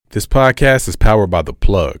This podcast is powered by The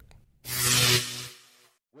Plug.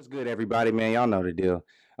 What's good, everybody, man? Y'all know the deal.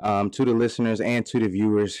 To the listeners and to the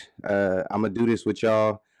viewers, I'm going to do this with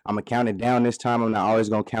y'all. I'm going to count it down this time. I'm not always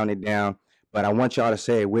going to count it down, but I want y'all to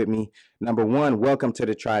say it with me. Number one, welcome to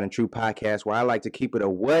the Tried and True podcast, where I like to keep it a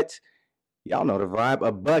what? Y'all know the vibe.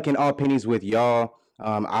 A buck and all pennies with y'all.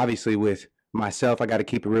 Obviously, with myself, I got to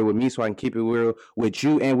keep it real with me so I can keep it real with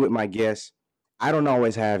you and with my guests. I don't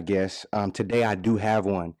always have guests. Today, I do have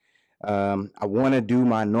one. I want to do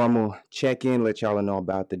my normal check-in, let y'all know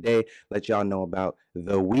about the day, let y'all know about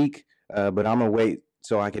the week, but I'm gonna wait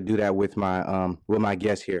so I can do that with my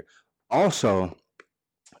guest here. Also,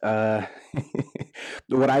 uh,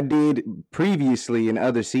 what I did previously in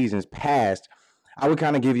other seasons past, I would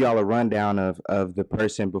kind of give y'all a rundown of the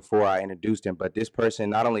person before I introduced him. But this person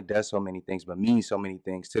not only does so many things, but means so many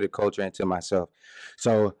things to the culture and to myself.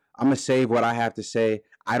 So I'm gonna save what I have to say.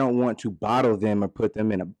 I don't want to bottle them or put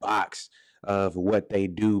them in a box of what they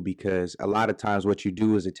do, because a lot of times what you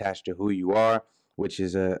do is attached to who you are, which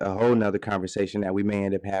is a whole nother conversation that we may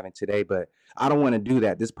end up having today. But I don't want to do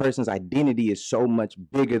that. This person's identity is so much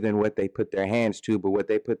bigger than what they put their hands to, but what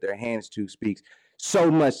they put their hands to speaks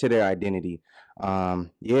so much to their identity.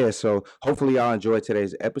 So hopefully y'all enjoy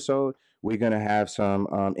today's episode. We're gonna have some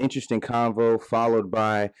interesting convo followed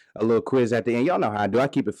by a little quiz at the end. Y'all know how I do. I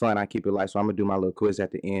keep it fun. I keep it light. So I'm gonna do my little quiz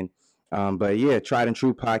at the end. But yeah, Tried and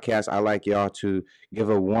True podcast. I like y'all to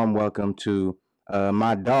give a warm welcome to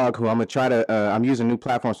my dog, who I'm gonna try to. I'm using a new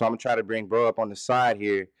platform, so I'm gonna try to bring bro up on the side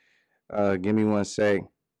here. Give me one sec.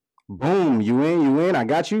 Boom, you in? You in? I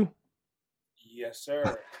got you. Yes,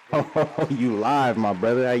 sir. Oh, you live, my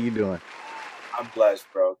brother. How you doing? I'm blessed,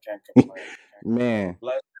 bro. Can't complain. Man.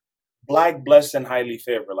 Blessed, black, blessed, and highly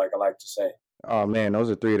favored, like I like to say. Oh man, those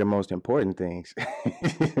are three of the most important things.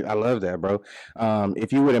 I love that, bro.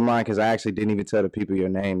 If you wouldn't mind, because I actually didn't even tell the people your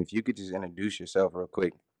name, if you could just introduce yourself real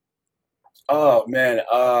quick. Oh man,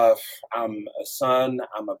 I'm a son.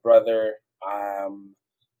 I'm a brother. I'm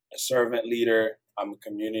a servant leader. I'm a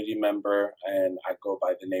community member, and I go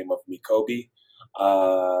by the name of Mxkobi.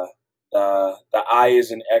 Uh, the I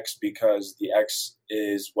is an X because the X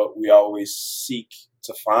is what we always seek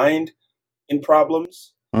to find in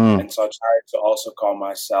problems. And so I try to also call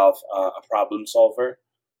myself a problem solver,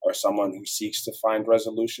 or someone who seeks to find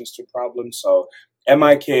resolutions to problems. So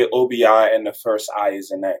Mxkobi, and the first I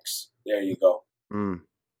is an X. There you go.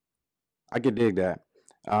 I could dig that.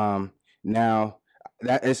 Now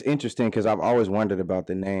that is interesting because I've always wondered about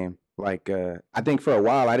the name. Like, I think for a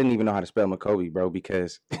while I didn't even know how to spell Mxkobi, bro,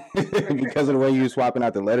 because because of the way you were swapping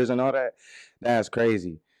out the letters and all that. That's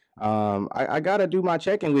crazy. I gotta do my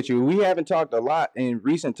check-in with you. We haven't talked a lot in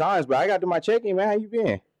recent times, but I gotta do my check-in, man. How you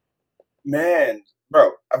been? Man,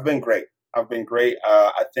 bro, I've been great.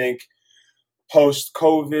 I think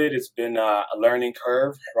post-COVID, it's been a learning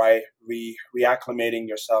curve, right? Reacclimating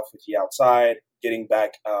yourself with the outside, getting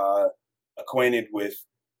back acquainted with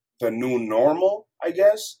the new normal, I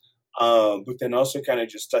guess. But then also kind of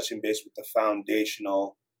just touching base with the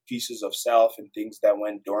foundational pieces of self and things that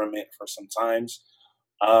went dormant for some times.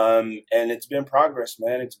 And it's been progress,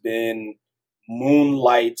 man. It's been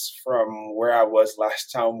moonlights from where I was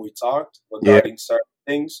last time we talked regarding certain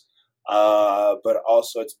things. But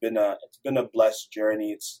also it's been a blessed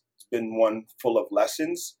journey. It's been one full of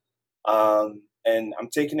lessons. And I'm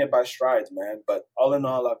taking it by strides, man. But all in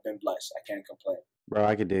all, I've been blessed. I can't complain. Bro,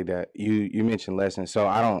 I could dig that. You mentioned lessons, so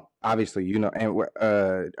I don't obviously, and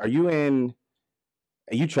are you in?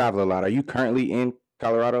 You travel a lot. Are you currently in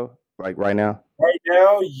Colorado, like right now? Right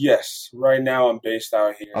now, yes. Right now, I'm based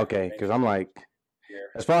out here. Okay, because I'm like,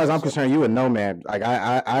 as far as I'm concerned, you a nomad. Like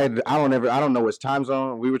I don't know which time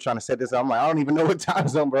zone. We were trying to set this up. I'm like, I don't even know what time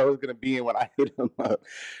zone bro is gonna be in when I hit him up.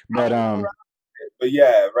 But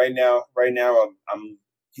yeah, right now I'm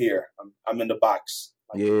here. I'm in the box.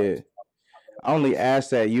 Yeah. I only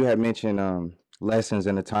asked that you had mentioned lessons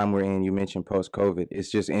in the time we're in. You mentioned post-COVID.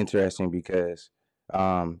 It's just interesting because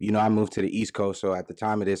I moved to the East Coast, so at the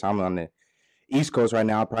time of this, I'm on the East Coast right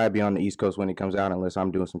now. I'll probably be on the East Coast when it comes out, unless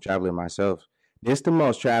I'm doing some traveling myself. This is the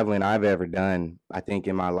most traveling I've ever done, I think,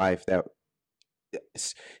 in my life, that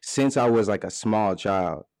since I was like a small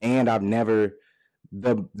child. And I've never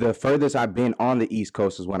the furthest I've been on the East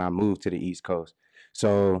Coast is when I moved to the East Coast.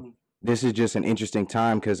 So this is just an interesting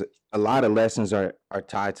time because a lot of lessons are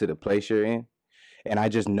tied to the place you're in. And I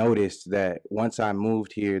just noticed that once I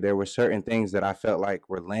moved here, there were certain things that I felt like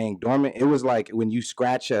were laying dormant. It was like when you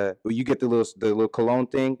scratch when you get the little cologne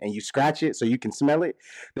thing and you scratch it so you can smell it.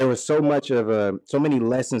 There was so many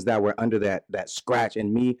lessons that were under that scratch,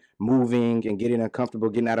 and me moving and getting uncomfortable,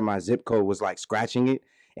 getting out of my zip code was like scratching it.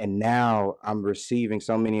 And now I'm receiving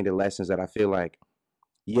so many of the lessons that I feel like,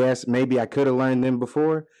 yes, maybe I could have learned them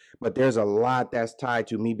before, but there's a lot that's tied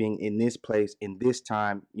to me being in this place in this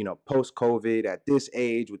time, post COVID at this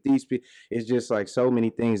age with these people. It's just like so many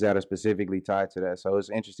things that are specifically tied to that. So it's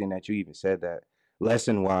interesting that you even said that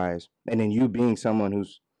lesson wise. And then you being someone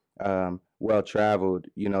who's well traveled,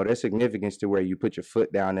 there's significance to where you put your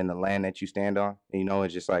foot down in the land that you stand on. And,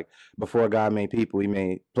 it's just like before God made people, he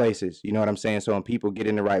made places. You know what I'm saying? So when people get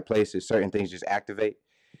in the right places, certain things just activate.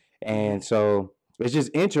 Hmm. And so it's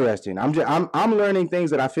just interesting. I'm learning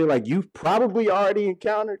things that I feel like you've probably already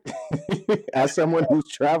encountered as someone who's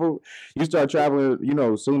traveled. You start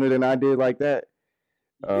traveling, sooner than I did like that.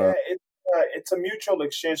 Yeah, it's a mutual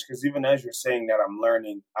exchange because even as you're saying that, I'm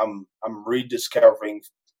learning, I'm rediscovering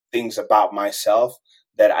things about myself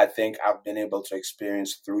that I think I've been able to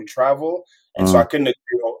experience through travel, and so Mm,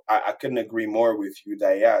 I couldn't agree more with you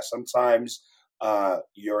that yeah, sometimes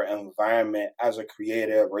your environment as a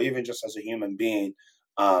creative or even just as a human being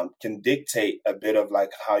can dictate a bit of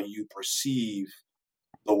like how you perceive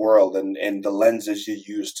the world and the lenses you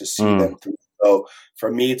use to see mm. them through. So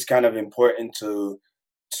for me, it's kind of important to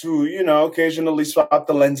occasionally swap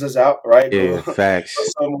the lenses out, right? Go, Yeah, go facts.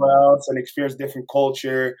 somewhere else and experience different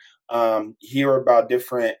culture, hear about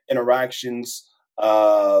different interactions,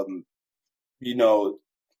 um, you know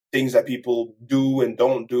things that people do and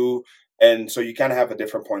don't do, and so you kind of have a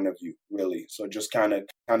different point of view, really. So just kind of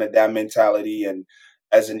that mentality, and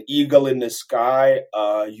as an eagle in the sky,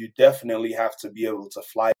 you definitely have to be able to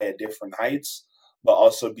fly at different heights, but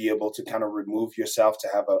also be able to kind of remove yourself to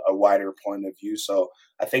have a wider point of view. So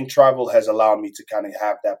I think travel has allowed me to kind of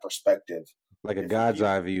have that perspective Like of a different God's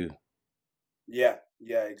people. eye view. Yeah,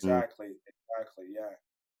 yeah, Mm. exactly, yeah.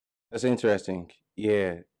 That's interesting.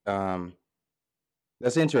 Yeah. Um,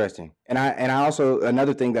 that's interesting. And I also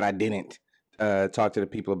another thing that I didn't talk to the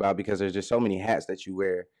people about because there's just so many hats that you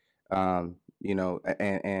wear.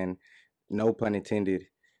 And no pun intended.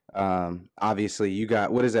 Obviously you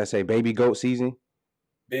got what does that say? Baby goat season?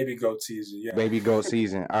 Baby goat season, yeah. Baby goat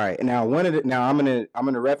season. All right. Now now I'm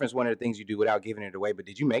gonna reference one of the things you do without giving it away, but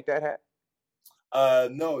did you make that hat?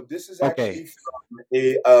 No, this is Okay. actually from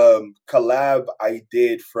a collab I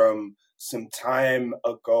did from some time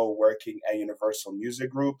ago working at Universal Music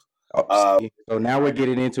Group. Oh, Uh, see. So now we're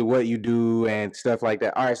getting into what you do and stuff like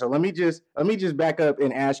that. All right, so let me just back up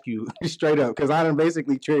and ask you straight up because I done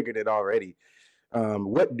basically triggered it already.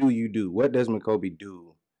 What do you do? What does Mxkobi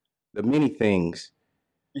do? The many things.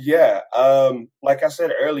 yeah, like I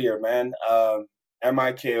said earlier, man,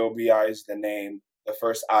 Mikobi is the name. The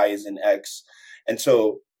first I is an X, and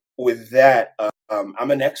so with that,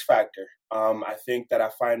 I'm an X factor. I think that I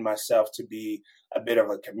find myself to be a bit of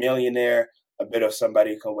a chameleonaire, a bit of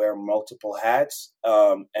somebody who can wear multiple hats,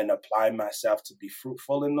 and apply myself to be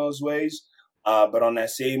fruitful in those ways. But on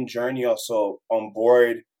that same journey, also on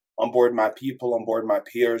board my people, on board my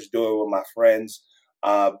peers, do it with my friends.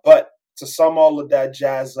 But to sum all of that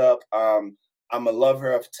jazz up, I'm a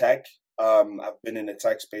lover of tech. I've been in the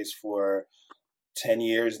tech space for 10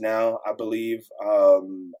 years now, I believe.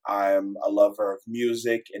 I'm a lover of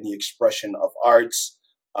music and the expression of arts.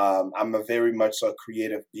 I'm a very much a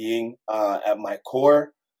creative being at my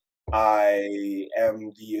core. I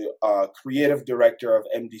am the creative director of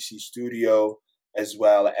MDC Studio, as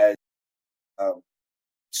well as um,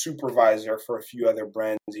 supervisor for a few other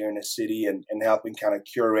brands here in the city, and helping kind of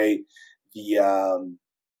curate the um,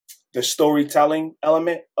 the storytelling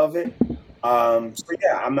element of it. So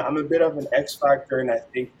yeah, I'm a bit of an X factor, and I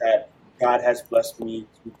think that God has blessed me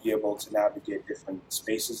to be able to navigate different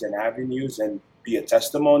spaces and avenues and be a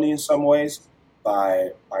testimony in some ways by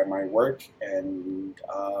my work, and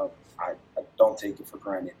I don't take it for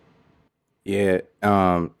granted. Yeah.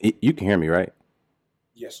 You can hear me, right?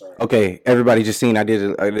 Yes, sir. Okay, everybody just seen I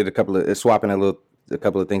did a couple of swapping a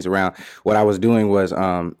couple of things around. What I was doing was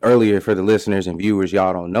earlier for the listeners and viewers,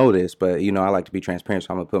 y'all don't know this, but I like to be transparent, so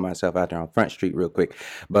I'm gonna put myself out there on Front Street real quick.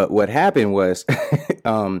 But what happened was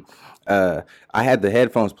um I had the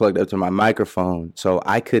headphones plugged up to my microphone, so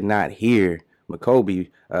I could not hear Mxkobi,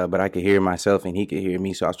 but I could hear myself and he could hear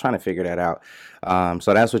me. So I was trying to figure that out.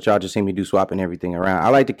 So that's what y'all just see me do, swapping everything around. I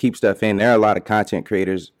like to keep stuff in. There are a lot of content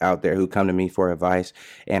creators out there who come to me for advice.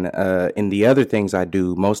 And in the other things I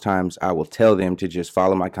do, most times I will tell them to just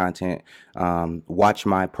follow my content, watch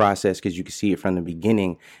my process because you can see it from the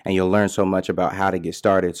beginning and you'll learn so much about how to get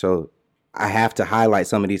started. So I have to highlight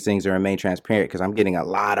some of these things and remain transparent because I'm getting a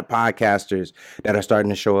lot of podcasters that are starting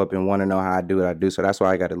to show up and want to know how I do what I do. So that's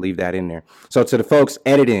why I got to leave that in there. So to the folks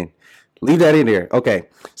editing, leave that in there. Okay.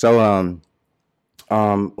 So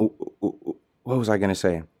what was I gonna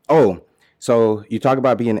say? Oh, So you talk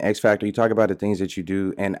about being an X factor. You talk about the things that you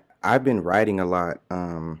do, and I've been writing a lot.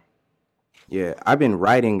 Yeah, I've been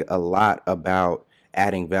writing a lot about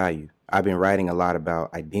adding value. I've been writing a lot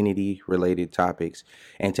about identity related topics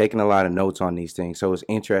and taking a lot of notes on these things. So it's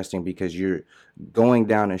interesting because you're going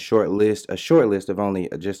down a short list of only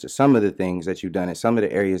just some of the things that you've done and some of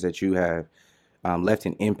the areas that you have left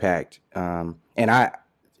an impact. And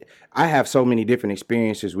I have so many different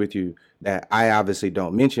experiences with you that I obviously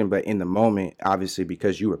don't mention, but in the moment, obviously,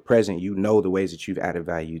 because you were present, you know the ways that you've added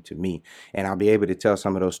value to me, and I'll be able to tell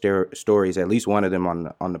some of those stories, at least one of them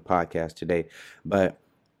on the podcast today. But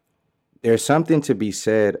there's something to be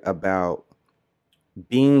said about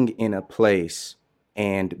being in a place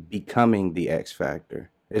and becoming the X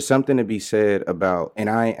factor. There's something to be said about,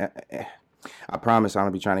 and I promise I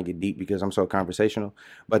don't be trying to get deep because I'm so conversational,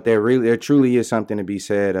 but there truly is something to be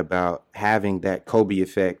said about having that Kobe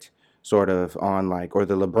effect sort of on like, or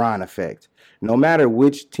the LeBron effect. No matter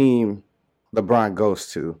which team LeBron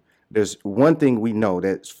goes to, there's one thing we know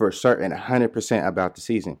that's for certain 100% about the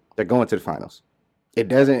season. They're going to the finals. It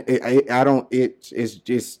doesn't, I don't, it's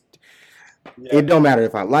just, Yeah. it don't matter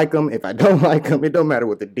if I like them, if I don't like them. It don't matter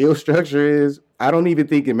what the deal structure is. I don't even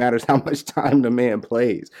think it matters how much time the man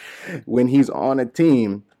plays. When he's on a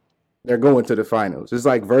team, they're going to the finals. It's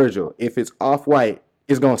like Virgil. If it's off white,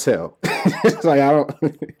 it's gonna sell. It's like I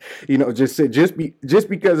don't, just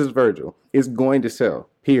because it's Virgil, it's going to sell.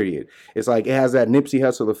 Period. It's like it has that Nipsey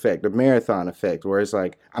Hussle effect, the marathon effect, where it's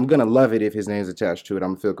like I'm gonna love it if his name's attached to it. I'm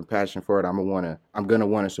gonna feel compassion for it. I'm gonna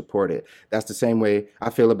wanna support it. That's the same way I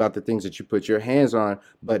feel about the things that you put your hands on.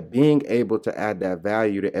 But being able to add that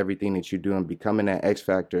value to everything that you do and becoming that X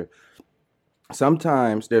factor,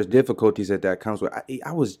 sometimes there's difficulties that comes with.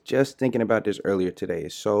 I was just thinking about this earlier today.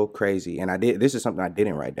 It's so crazy, and this is something I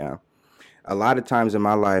didn't write down. A lot of times in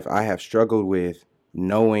my life, I have struggled with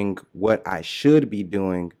knowing what I should be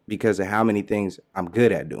doing because of how many things I'm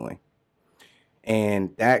good at doing,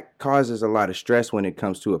 and that causes a lot of stress when it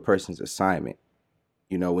comes to a person's assignment.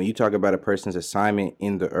 You know, when you talk about a person's assignment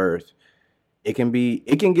in the earth, it can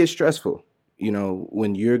get stressful. You know,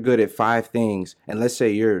 when you're good at five things, and let's say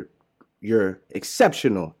you're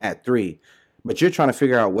exceptional at three, but you're trying to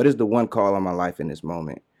figure out what is the one call on my life in this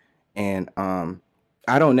moment. And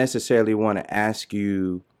I don't necessarily want to ask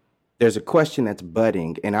you, there's a question that's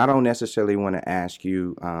budding, and I don't necessarily want to ask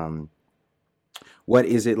you, what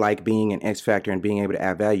is it like being an X factor and being able to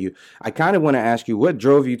add value? I kind of want to ask you, what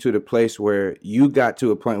drove you to the place where you got to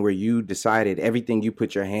a point where you decided everything you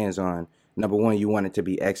put your hands on, number one, you want it to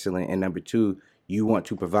be excellent, and number two, you want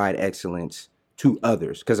to provide excellence to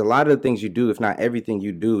others, because a lot of the things you do, if not everything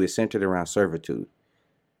you do, is centered around servitude.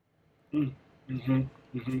 Mm-hmm.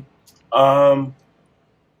 Mm-hmm. Um,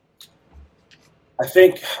 I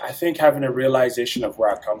think having a realization of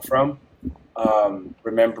where I come from,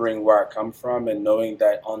 remembering where I come from, and knowing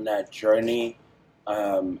that on that journey,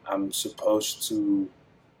 I'm supposed to,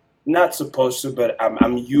 not supposed to, but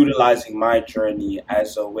I'm utilizing my journey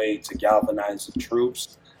as a way to galvanize the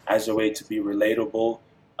troops, as a way to be relatable,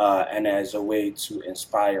 and as a way to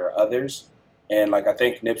inspire others. And like I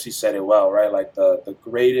think Nipsey said it well, right? Like the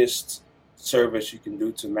greatest service you can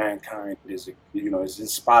do to mankind is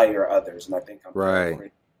inspire others. And I think I'm Right.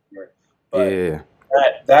 great here. But Yeah.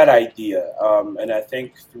 that idea, and I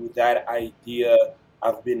think through that idea,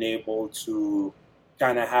 I've been able to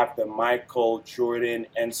kind of have the Michael Jordan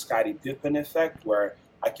and Scottie Pippen effect, where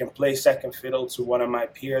I can play second fiddle to one of my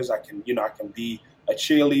peers. I can be a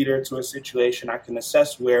cheerleader to a situation. I can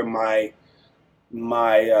assess where my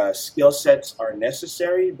skill sets are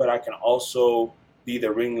necessary, but I can also be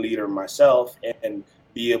the ringleader myself and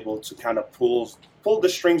be able to kind of pull the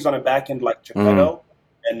strings on the back end like Geppetto,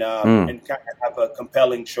 and kind of have a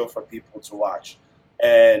compelling show for people to watch.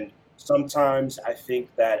 And sometimes I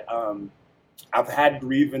think that I've had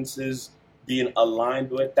grievances being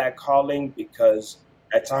aligned with that calling, because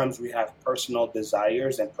at times we have personal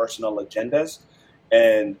desires and personal agendas.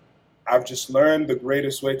 And I've just learned the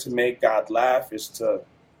greatest way to make God laugh is to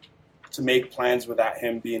make plans without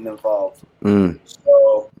him being involved.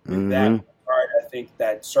 So in that regard, I think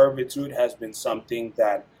that servitude has been something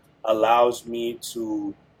that allows me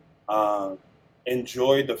to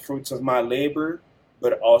enjoy the fruits of my labor,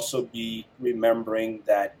 but also be remembering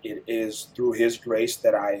that it is through his grace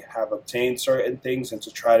that I have obtained certain things, and to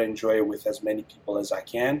try to enjoy it with as many people as I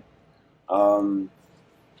can.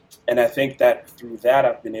 And I think that through that,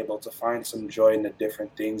 I've been able to find some joy in the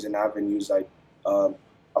different things and avenues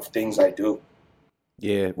of things I do.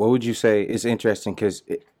 Yeah. What would you say? It's interesting because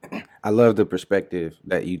I love the perspective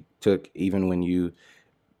that you took, even when you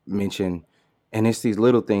mentioned And it's these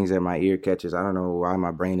little things that my ear catches. I don't know why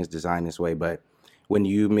my brain is designed this way, but when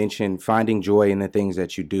you mention finding joy in the things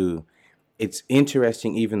that you do, it's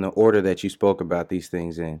interesting, even the order that you spoke about these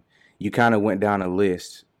things in. You kind of went down a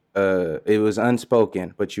list. It was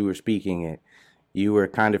unspoken, but you were speaking it. You were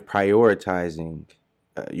kind of prioritizing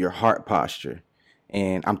your heart posture.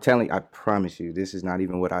 And I'm telling you, I promise you, this is not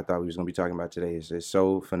even what I thought we was going to be talking about today. It's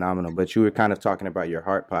so phenomenal. But you were kind of talking about your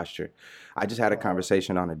heart posture. I just had a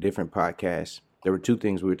conversation on a different podcast. There were two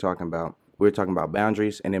things we were talking about. We were talking about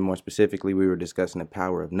boundaries, and then more specifically, we were discussing the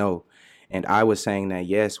power of no. And I was saying that,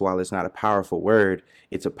 yes, while it's not a powerful word,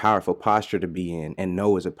 it's a powerful posture to be in. And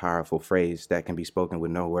no is a powerful phrase that can be spoken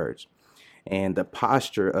with no words. And the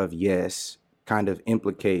posture of yes kind of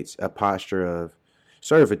implicates a posture of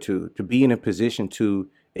servitude, to be in a position to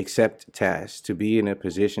accept tasks, to be in a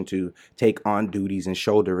position to take on duties and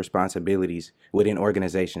shoulder responsibilities within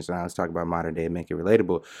organizations. Now let's talk about modern day and make it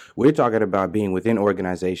relatable. We're talking about being within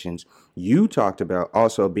organizations. You talked about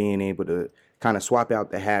also being able to kind of swap out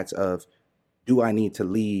the hats of, do I need to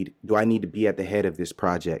lead? Do I need to be at the head of this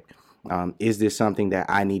project? Is this something that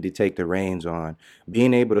I need to take the reins on?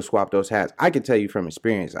 Being able to swap those hats. I can tell you from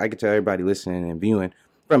experience. I can tell everybody listening and viewing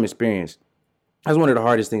from experience. That's one of the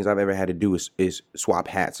hardest things I've ever had to do is swap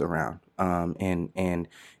hats around. And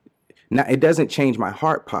now it doesn't change my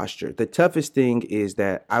heart posture. The toughest thing is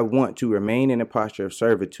that I want to remain in a posture of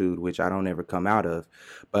servitude, which I don't ever come out of.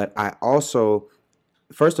 But I also,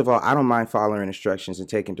 first of all, I don't mind following instructions and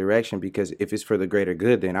taking direction, because if it's for the greater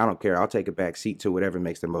good, then I don't care. I'll take a back seat to whatever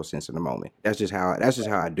makes the most sense in the moment. That's just how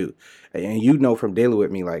I do. And you know, from dealing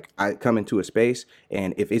with me, like, I come into a space,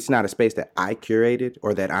 and if it's not a space that I curated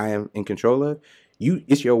or that I am in control of,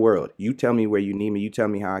 it's your world. You tell me where you need me. You tell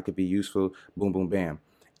me how I could be useful. Boom, boom, bam.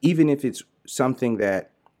 Even if it's something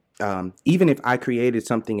that, even if I created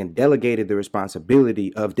something and delegated the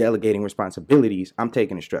responsibility of delegating responsibilities, I'm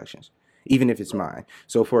taking instructions, even if it's mine.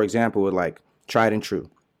 So, for example, with like Tried and True,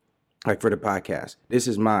 like for the podcast, this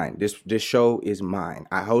is mine. This show is mine.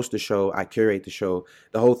 I host the show. I curate the show.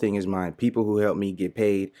 The whole thing is mine. People who help me get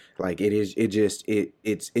paid, like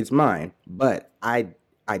it's mine. But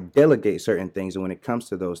I delegate certain things, and when it comes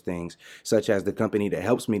to those things, such as the company that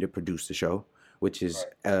helps me to produce the show, which is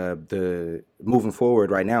the moving forward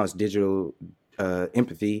right now is Digital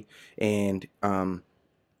Empathy, and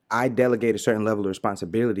I delegate a certain level of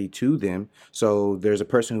responsibility to them. So there's a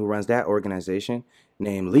person who runs that organization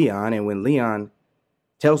named Leon, and when Leon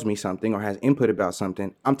tells me something or has input about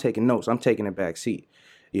something, I'm taking notes. I'm taking a back seat,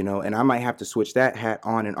 and I might have to switch that hat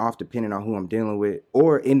on and off depending on who I'm dealing with,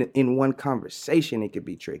 or in one conversation, it could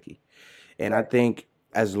be tricky. And I think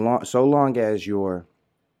so long as your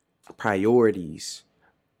priorities,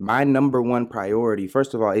 my number one priority,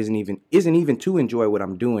 first of all, isn't even to enjoy what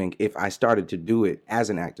I'm doing if I started to do it as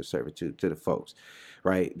an act of servitude to the folks,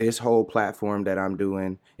 right? This whole platform that I'm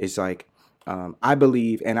doing is like, I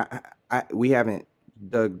believe, and we haven't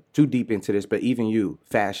dug too deep into this, but even you,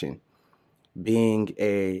 fashion,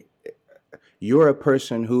 you're a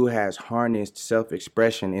person who has harnessed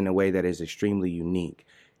self-expression in a way that is extremely unique.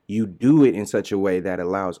 You do it in such a way that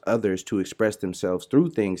allows others to express themselves through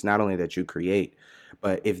things, not only that you create,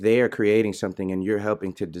 but if they are creating something and you're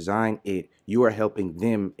helping to design it, you are helping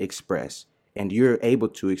them express. And you're able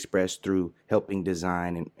to express through helping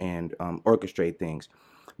design and orchestrate things.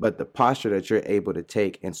 But the posture that you're able to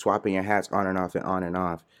take and swapping your hats on and off and on and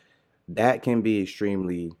off, that can be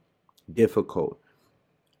extremely difficult.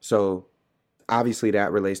 So obviously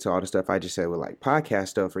that relates to all the stuff I just said with like podcast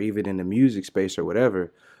stuff, or even in the music space or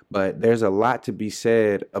whatever. But there's a lot to be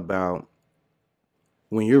said about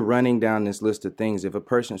when you're running down this list of things. If a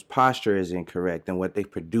person's posture is incorrect, then what they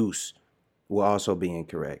produce will also be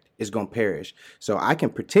incorrect. It's going to perish. So I can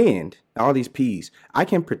pretend, all these P's, I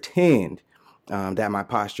can pretend that my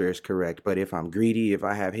posture is correct. But if I'm greedy, if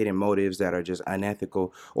I have hidden motives that are just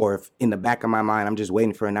unethical, or if in the back of my mind, I'm just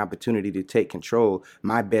waiting for an opportunity to take control,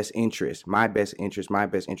 my best interest, not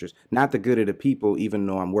the good of the people, even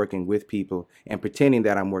though I'm working with people and pretending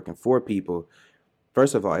that I'm working for people,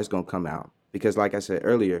 first of all, it's going to come out. Because like I said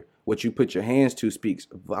earlier, what you put your hands to speaks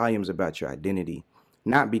volumes about your identity,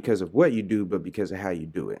 not because of what you do, but because of how you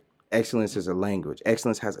do it. Excellence is a language.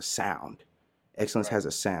 Excellence has a sound.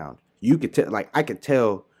 You could tell, like I could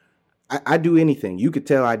tell, I do anything. You could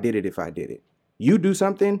tell I did it if I did it. You do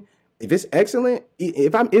something, if it's excellent,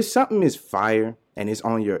 if something is fire and it's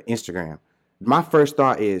on your Instagram, my first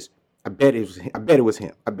thought is, I bet it was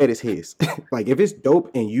him. I bet it's his. Like if it's dope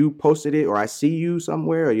and you posted it, or I see you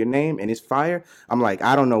somewhere or your name and it's fire, I'm like,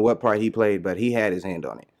 I don't know what part he played, but he had his hand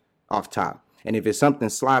on it off top. And if it's something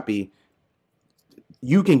sloppy,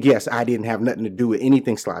 you can guess I didn't have nothing to do with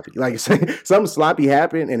anything sloppy. Like something sloppy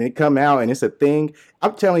happened and it come out and it's a thing.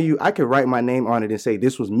 I'm telling you, I could write my name on it and say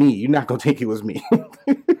this was me. You're not gonna think it was me.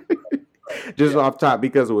 Just Yeah. off top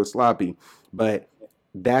because it was sloppy. But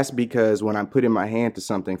that's because when I'm putting my hand to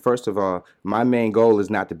something, first of all, my main goal is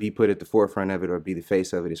not to be put at the forefront of it or be the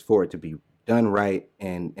face of it. It's for it to be done right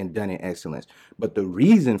and done in excellence. But the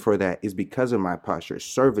reason for that is because of my posture,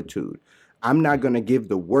 servitude. I'm not going to give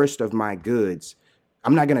the worst of my goods.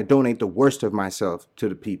 I'm not going to donate the worst of myself to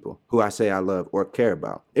the people who I say I love or care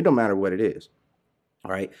about. It don't matter what it is.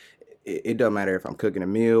 All right. It doesn't matter if I'm cooking a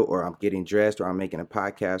meal or I'm getting dressed or I'm making a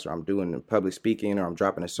podcast or I'm doing public speaking or I'm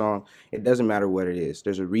dropping a song. It doesn't matter what it is.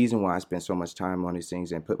 There's a reason why I spend so much time on these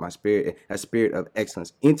things and put my a spirit of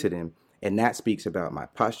excellence into them. And that speaks about my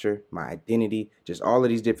posture, my identity, just all of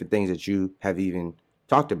these different things that you have even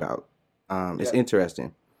talked about. It's Yeah.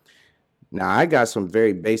 interesting. Now, I got some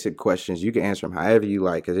very basic questions. You can answer them however you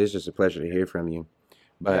like because it's just a pleasure to hear from you.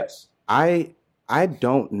 But Yes. I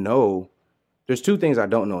don't know. There's two things I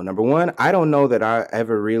don't know. Number one, I don't know that I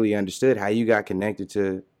ever really understood how you got connected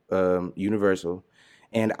to Universal,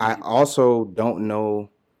 and I also don't know.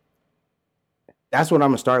 That's what I'm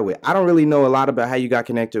gonna start with. I don't really know a lot about how you got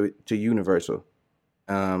connected to Universal,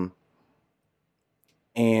 um,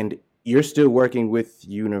 and you're still working with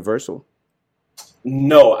Universal.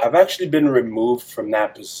 No, I've actually been removed from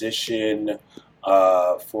that position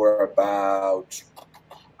for about,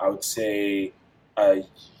 I would say, uh,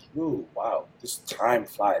 ooh, wow, this time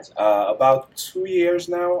flies. About 2 years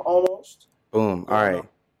now, almost. Boom. All Going on, right.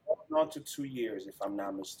 going on to 2 years, if I'm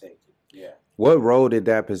not mistaken. Yeah. What role did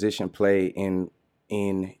that position play in?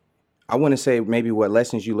 I want to say maybe what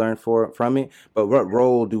lessons you learned from it, but what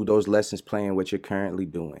role do those lessons play in what you're currently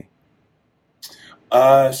doing?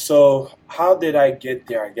 So how did I get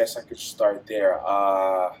there? I guess I could start there.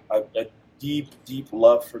 A deep, deep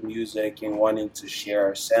love for music and wanting to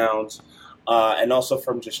share sounds, and also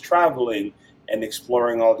from just traveling and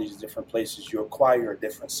exploring all these different places, you acquire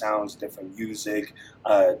different sounds, different music,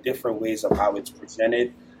 different ways of how it's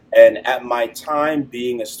presented. And at my time,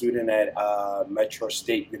 being a student at Metro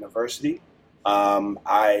State University,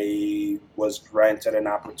 I was granted an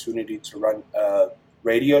opportunity to run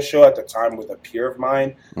radio show at the time with a peer of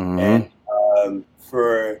mine, Mm-hmm. and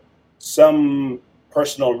for some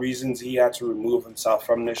personal reasons, he had to remove himself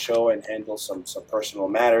from the show and handle some personal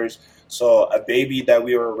matters. So a baby that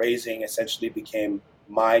we were raising essentially became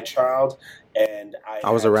my child, and I I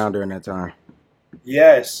was had around to, during that time.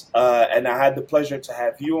 yes, and I had the pleasure to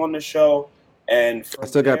have you on the show, and I from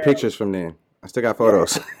still got there, pictures from then. I still got yeah,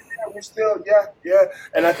 photos. yeah, we're still, yeah, yeah.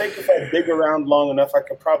 And I think if I dig around long enough, I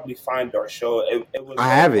could probably find our show. It was I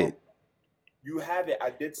have on. it, You have it. I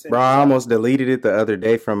did bro. send I you a. almost deleted it the other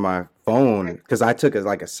day from my phone because I took it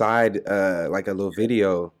like a side, like a little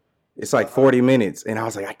video. It's like Uh-huh. 40 minutes, and I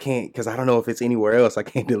was like, I can't because I don't know if it's anywhere else. I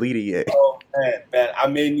can't delete it yet. Oh man. I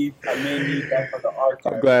may need that for the I'm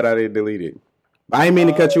archive. glad I didn't delete it. I didn't mean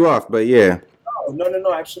to Uh, cut you off, but yeah. no, no,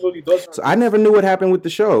 no. Absolutely, those are So I never knew what happened with the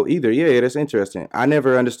show either. Yeah, that's interesting. I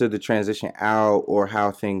never understood the transition out or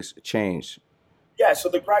how things changed. yeah. So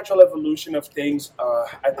the gradual evolution of things.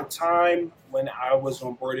 At the time when I was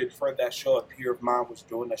onboarded for that show, a peer of mine was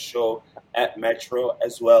doing a show at Metro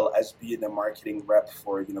as well as being a marketing rep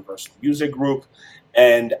for Universal Music Group,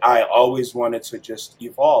 and I always wanted to just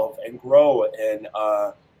evolve and grow and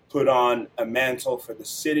put on a mantle for the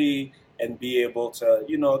city and be able to,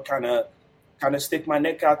 kind of stick my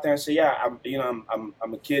neck out there and say, yeah,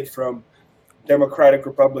 I'm a kid from Democratic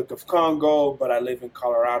Republic of Congo, but I live in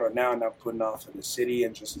Colorado now, and I'm putting on for the city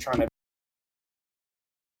and just trying to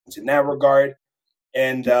in that regard.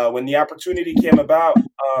 And when the opportunity came about,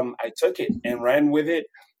 I took it and ran with it.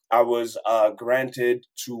 I was granted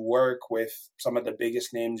to work with some of the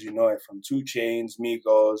biggest names, it, from Two Chains,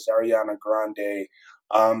 Migos, Ariana Grande.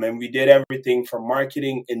 And we did everything from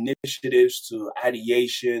marketing initiatives to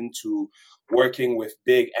ideation to working with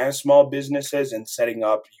big and small businesses and setting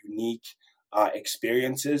up unique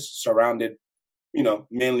experiences surrounded,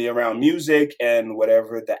 mainly around music and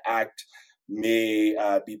whatever the act may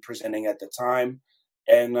be presenting at the time.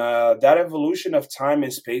 And that evolution of time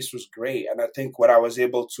and space was great. And I think what I was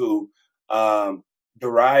able to um,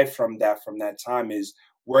 derive from that time is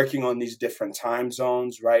working on these different time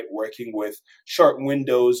zones, right? Working with short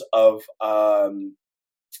windows of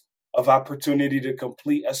opportunity to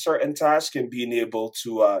complete a certain task and being able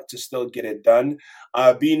to still get it done,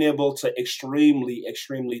 being able to extremely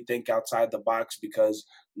extremely think outside the box because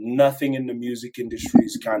nothing in the music industry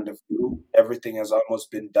is kind of new. Everything has almost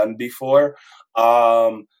been done before,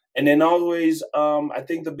 And then always, I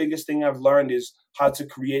think the biggest thing I've learned is how to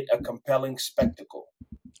create a compelling spectacle.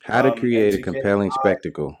 How to And create a to get compelling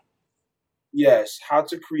spectacle. Yes, how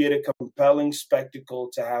to create a compelling spectacle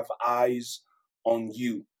to have eyes on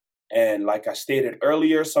you. And like I stated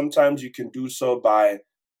earlier, sometimes you can do so by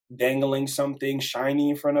dangling something shiny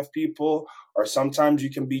in front of people, or sometimes you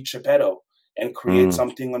can be Geppetto and create Mm,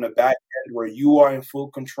 something on the back end where you are in full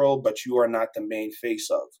control, but you are not the main face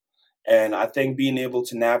of. And I think being able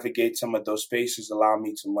to navigate some of those spaces allow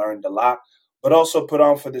me to learn a lot, but also put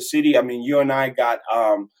on for the city. I mean, you and I got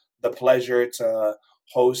the pleasure to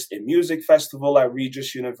host a music festival at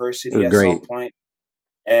Regis it University was at some great. point,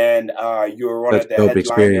 and you were one Such of a the dope headliners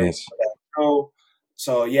experience. for that show.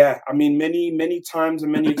 So yeah, I mean, many times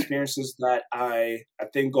and many experiences that I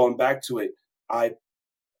think going back to it, I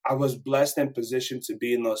I was blessed and positioned to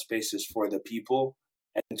be in those spaces for the people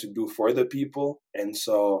and to do for the people, and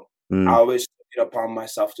so I Mm. always took it upon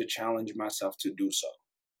myself to challenge myself to do so.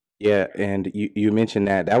 Yeah, and you mentioned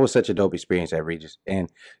that was such a dope experience at Regis. And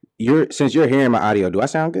since you're hearing my audio, do I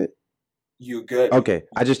sound good? You good? Okay,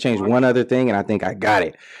 I just changed one other thing, and I think I got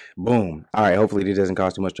it. Boom. All right. Hopefully, this doesn't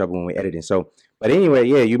cause too much trouble when we edit it. So, but anyway,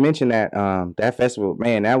 yeah, you mentioned that festival,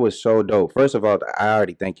 man. That was so dope. First of all, I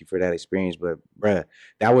already thank you for that experience, but bruh,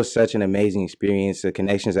 that was such an amazing experience. The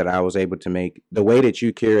connections that I was able to make, the way that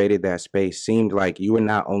you curated that space seemed like you were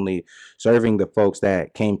not only serving the folks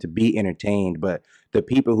that came to be entertained, but the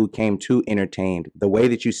people who came to entertain. The way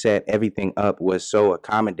that you set everything up was so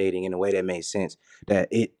accommodating in a way that made sense. That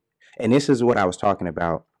it and this is what I was talking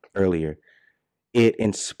about earlier. It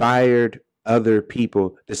inspired other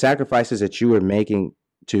people. The sacrifices that you were making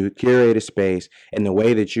to curate a space and the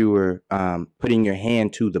way that you were putting your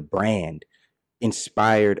hand to the brand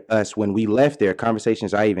inspired us when we left there.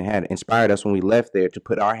 Conversations I even had inspired us when we left there to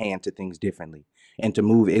put our hand to things differently and to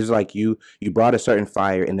move. It's like you brought a certain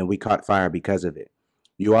fire and then we caught fire because of it.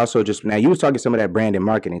 You also just now you was talking some of that brand and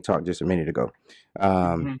marketing talk just a minute ago.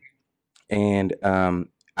 Um, Hmm. and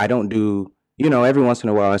I don't do, every once in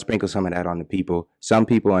a while I sprinkle some of that on the people. Some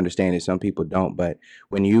people understand it, some people don't. But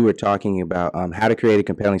when you were talking about how to create a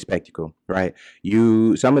compelling spectacle, right?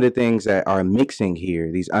 Some of the things that are mixing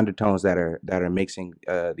here, these undertones that are mixing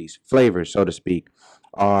these flavors, so to speak,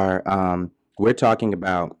 are we're talking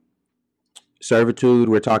about servitude.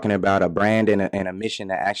 We're talking about a brand and a mission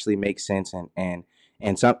that actually makes sense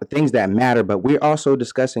and some things that matter. But we're also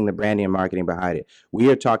discussing the branding and marketing behind it. We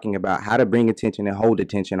are talking about how to bring attention and hold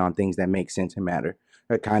attention on things that make sense and matter,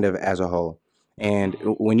 kind of as a whole. And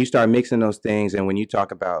when you start mixing those things, and when you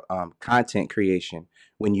talk about content creation,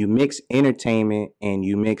 when you mix entertainment and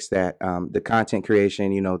you mix that the content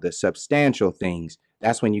creation, the substantial things,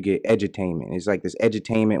 that's when you get edutainment. It's like this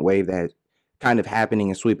edutainment wave that kind of happening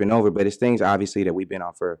and sweeping over, but it's things obviously that we've been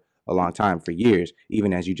on for a long time, for years,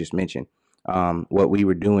 even as you just mentioned. What we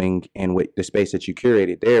were doing and what the space that you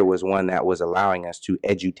curated there was one that was allowing us to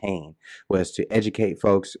edutain, was to educate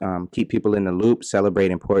folks, keep people in the loop, celebrate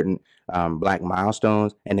important Black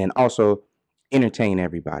milestones, and then also entertain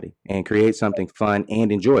everybody and create something fun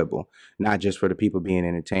and enjoyable, not just for the people being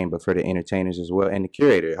entertained, but for the entertainers as well and the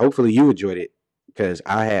curator. Hopefully, you enjoyed it because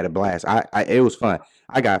I had a blast. It was fun.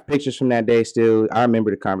 I got pictures from that day still. I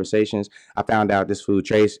remember the conversations. I found out this fool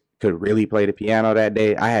Trace could really play the piano that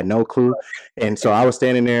day. I had no clue. And so I was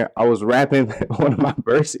standing there, I was rapping one of my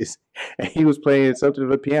verses, and he was playing something on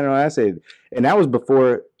the piano. And I said, and that was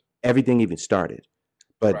before everything even started.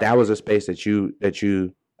 But Right. that was a space that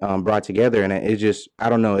you brought together, and it just, I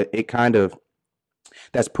don't know, it kind of,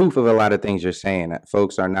 that's proof of a lot of things you're saying. That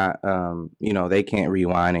folks are not, they can't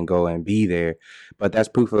rewind and go and be there, but that's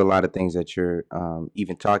proof of a lot of things that you're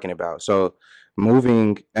even talking about. So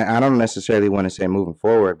moving, I don't necessarily want to say moving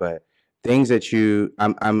forward, but things that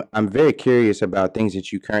I'm very curious about things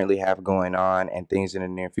that you currently have going on and things in the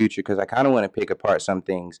near future because I kind of want to pick apart some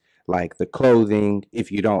things like the clothing.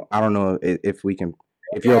 If you don't, I don't know if we can,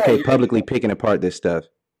 if you're Yeah, okay yeah, publicly picking apart this stuff.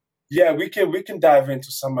 yeah. We can dive into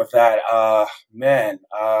some of that. Man,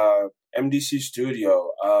 MDC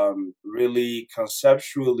Studio, really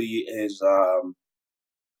conceptually is,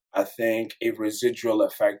 I think, a residual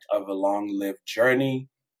effect of a long-lived journey,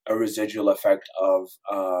 a residual effect of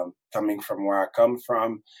coming from where I come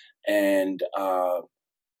from, and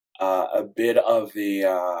a bit of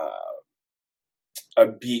a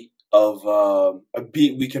beat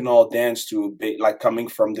we can all dance to, a bit like coming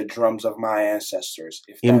from the drums of my ancestors,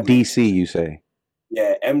 if that makes MDC, sense. you say?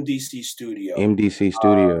 Yeah, MDC Studio. MDC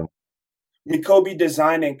Studio. Mxkobi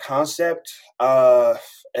design and concept,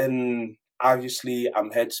 and obviously I'm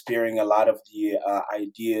head spearing a lot of the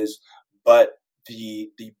ideas, but the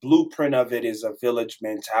blueprint of it is a village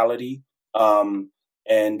mentality, um,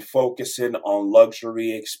 and focusing on luxury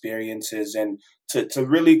experiences, and to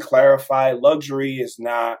really clarify, luxury is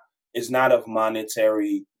not of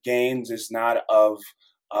monetary gains, is not of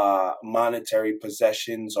monetary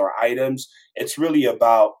possessions or items. It's really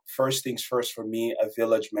about, first things first for me, a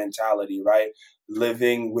village mentality, right?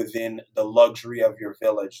 Living within the luxury of your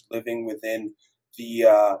village, living within the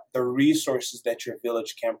resources that your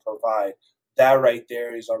village can provide. That right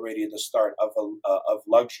there is already the start of of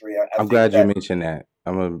luxury. I I'm think glad you that, mentioned that.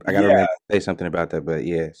 I gotta yeah, remember to say something about that, but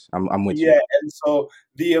yes, I'm with you. yeah. And so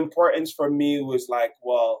the importance for me was like,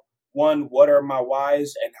 well, one, what are my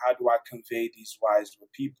whys and how do I convey these whys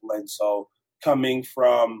with people? And so coming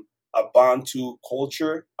from a Bantu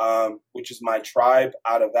culture, which is my tribe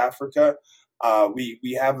out of Africa,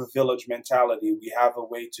 we have a village mentality. We have a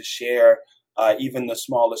way to share even the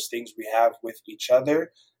smallest things we have with each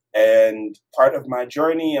other. And part of my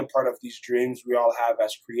journey and part of these dreams we all have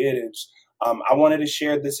as creatives, I wanted to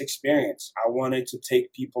share this experience. I wanted to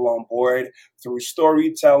take people on board through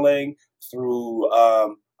storytelling, through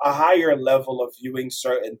a higher level of viewing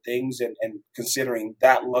certain things and considering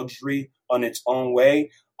that luxury on its own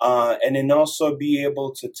way. And then also be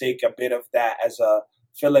able to take a bit of that as a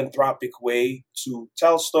philanthropic way to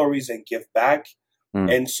tell stories and give back. Mm.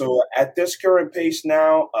 And so at this current pace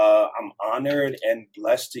now, I'm honored and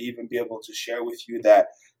blessed to even be able to share with you that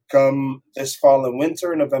come this fall and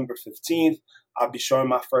winter, November 15th, I'll be showing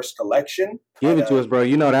my first collection Give at it to us, bro.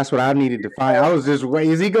 You know that's what I needed to find. I was just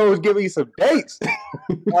waiting. Is he going to give me some dates?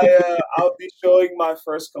 I'll be showing my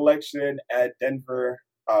first collection at Denver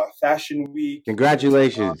Fashion Week.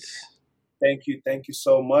 Congratulations. Thank you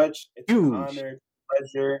so much. It's an Huge. honor,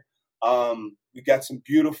 pleasure. We got some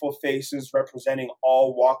beautiful faces representing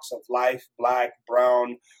all walks of life: black,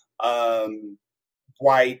 brown, um,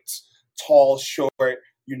 white, tall, short,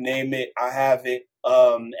 you name it, I have it.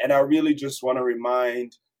 And I really just want to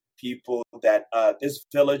remind people that this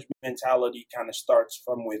village mentality kind of starts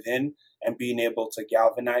from within and being able to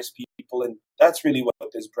galvanize people. And that's really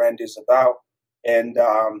what this brand is about. And,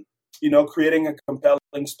 creating a compelling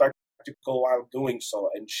spectacle while doing so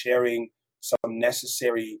and sharing some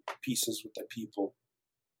necessary pieces with the people.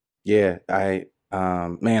 Yeah,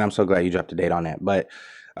 man, I'm so glad you dropped the date on that. But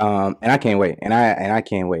and I can't wait. And I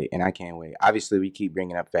can't wait. And I can't wait. Obviously, we keep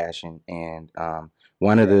bringing up fashion and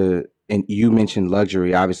one of Yeah. the and you mentioned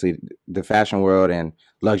luxury. Obviously, the fashion world and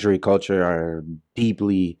luxury culture are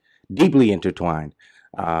deeply intertwined.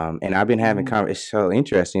 And I've been having Mhm. it's so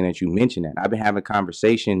interesting that you mentioned that. I've been having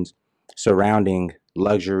conversations surrounding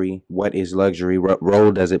luxury. What is luxury? What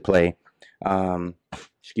role does it play? Um,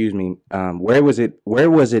 excuse me, where was it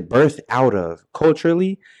birthed out of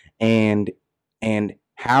culturally, and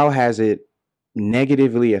how has it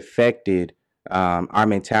negatively affected our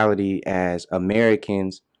mentality as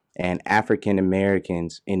Americans and African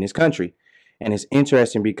Americans in this country? And it's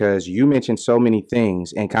interesting because you mentioned so many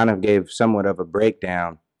things and kind of gave somewhat of a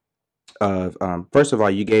breakdown of first of all,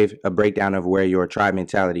 you gave a breakdown of where your tribe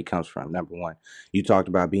mentality comes from. Number one, you talked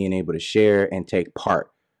about being able to share and take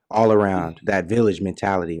part all Mhm. around that village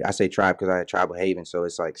mentality. I say tribe because I had tribal haven, so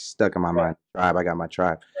it's like stuck in my Right. mind. Tribe, I got my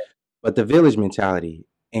tribe. But the village mentality,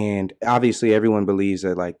 and obviously everyone believes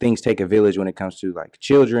that like things take a village when it comes to like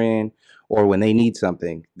children or when they need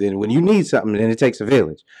something. Then when you need something, then it takes a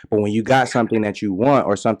village. But when you got something that you want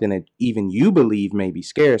or something that even you believe may be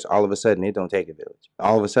scarce, all of a sudden it don't take a village.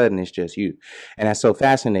 All of a sudden it's just you. And that's so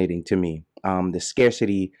fascinating to me. The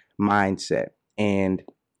scarcity mindset. And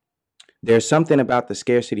there's something about the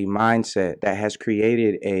scarcity mindset that has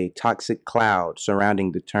created a toxic cloud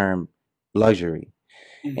surrounding the term luxury.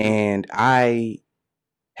 Mhm. And I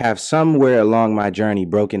have somewhere along my journey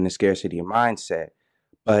broken the scarcity mindset,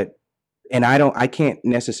 but and I can't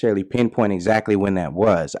necessarily pinpoint exactly when that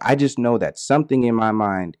was. I just know that something in my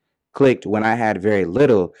mind clicked when I had very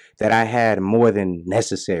little, that I had more than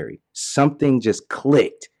necessary. Something just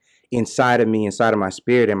clicked inside of me, inside of my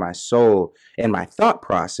spirit and my soul and my thought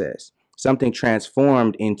process. Something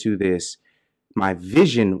transformed into this. My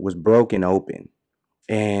vision was broken open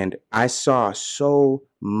and I saw so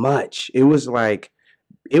much. It was like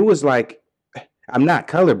I'm not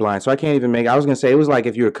colorblind, so I can't even make. I was gonna say it was like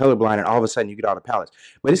if you were colorblind and all of a sudden you get all the palettes.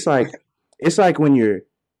 But it's like when you're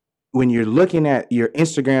looking at your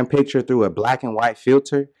Instagram picture through a black and white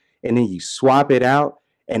filter, and then you swap it out,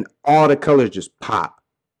 and all the colors just pop.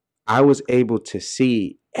 I was able to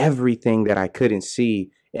see everything that I couldn't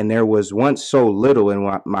see, and there was once so little,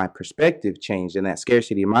 and my perspective changed, and that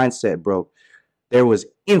scarcity mindset broke. There was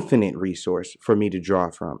infinite resource for me to draw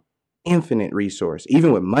from. Infinite resource.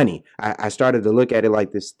 Even with money, I started to look at it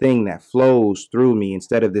like this thing that flows through me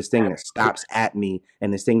instead of this thing that stops at me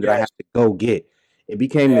and this thing that I have Yes. to go get. It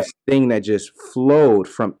became Yeah. this thing that just flowed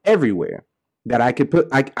from everywhere. That I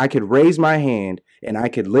could raise my hand and I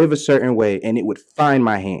could live a certain way and it would find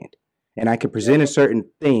my hand. And I could Yeah. present a certain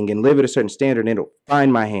thing and live at a certain standard and it'll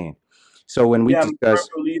find my hand. So when we Yeah, I'm a firm discuss,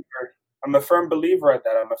 believer. I'm a firm believer at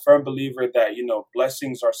that. I'm a firm believer that,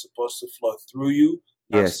 blessings are supposed to flow through you,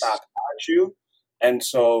 not yes, stop at you. And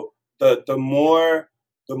so the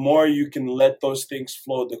more you can let those things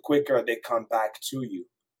flow, the quicker they come back to you.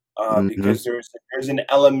 hmm Because there's an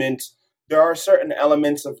element, there are certain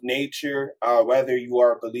elements of nature, whether you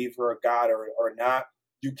are a believer of God or not,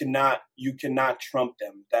 you cannot trump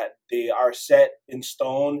them. That they are set in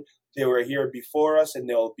stone. They were here before us and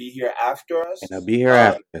they'll be here after and us. I'll be here Um,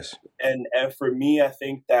 after this. and for me, I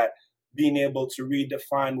think that being able to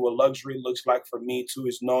redefine what luxury looks like for me too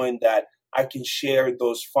is knowing that I can share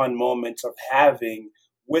those fun moments of having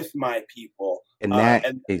with my people. And that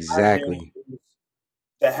And having exactly.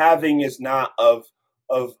 the having is not of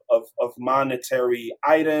monetary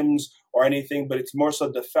items or anything, but it's more so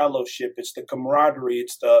the fellowship, it's the camaraderie,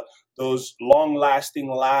 it's those long lasting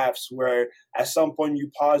laughs where at some point you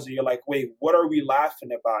pause and you're like, wait, what are we laughing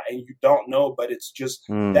about? And you don't know, but it's just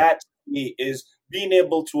Mm. that to me is being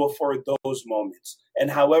able to afford those moments.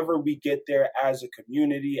 And however we get there as a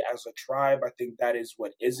community, as a tribe, I think that is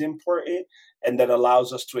what is important and that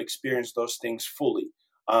allows us to experience those things fully.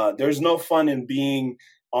 There's no fun in being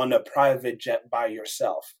on a private jet by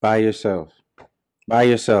yourself. By yourself, by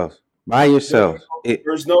yourself, by There's yourself. It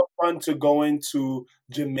there's no fun to going to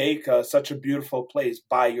Jamaica, such a beautiful place,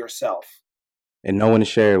 by yourself. and no one to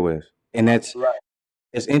share it with. And that's Right.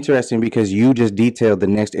 it's interesting because you just detailed the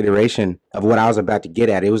next iteration of what I was about to get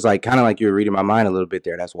at. It was like kind of like you were reading my mind a little bit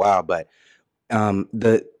there. That's wild. But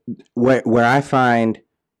the where I find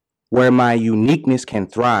where my uniqueness can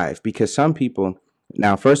thrive, because some people,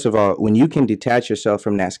 now first of all, when you can detach yourself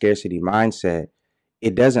from that scarcity mindset,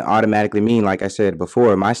 it doesn't automatically mean, like I said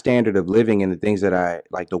before, my standard of living and the things that I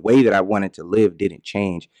like, the way that I wanted to live didn't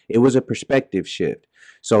change. It was a perspective shift.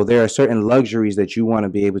 So there are certain luxuries that you want to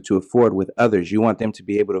be able to afford with others. You want them to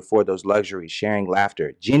be able to afford those luxuries, sharing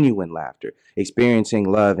laughter, genuine laughter,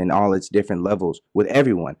 experiencing love in all its different levels with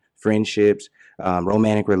everyone, friendships,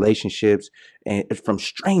 romantic relationships, and from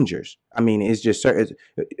strangers. I mean, it's just certain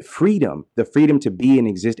freedom, the freedom to be and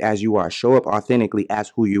exist as you are, show up authentically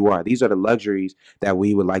as who you are. These are the luxuries that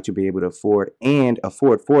we would like to be able to afford and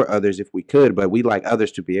afford for others if we could, but we like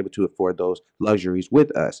others to be able to afford those luxuries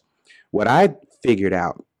with us. What I figured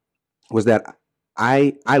out was that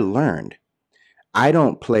I learned I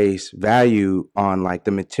don't place value on like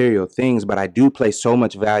the material things, but I do place so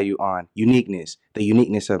much value on uniqueness, the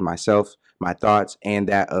uniqueness of myself, my thoughts, and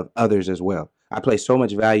that of others as well. I place so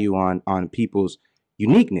much value on people's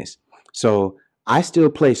uniqueness. So I still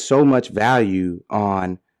place so much value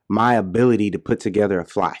on my ability to put together a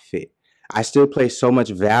fly fit. I still place so much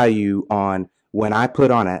value on when I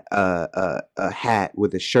put on a hat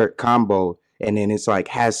with a shirt combo and then it's like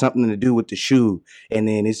has something to do with the shoe, and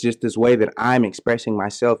then it's just this way that I'm expressing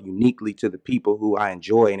myself uniquely to the people who I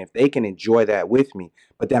enjoy. And if they can enjoy that with me,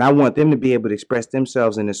 but then I want them to be able to express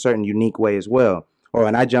themselves in a certain unique way as well. Or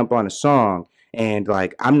when I jump on a song and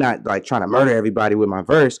like I'm not like trying to murder everybody with my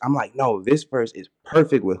verse. I'm like, no, this verse is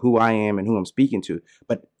perfect with who I am and who I'm speaking to.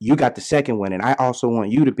 But you got the second one, and I also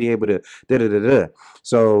want you to be able to da da da da.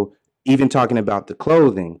 So even talking about the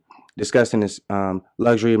clothing, discussing this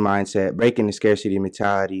luxury mindset, breaking the scarcity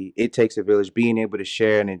mentality. It takes a village, being able to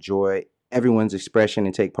share and enjoy everyone's expression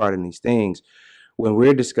and take part in these things. When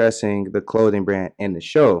we're discussing the clothing brand and the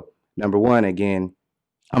show, number one, again,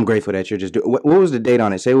 I'm grateful that you're just doing. What was the date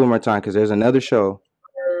on it? Say it one more time, because there's another show.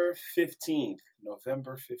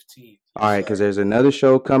 November 15th. All Yes, right, because sir. there's another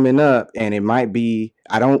show coming up, and it might be.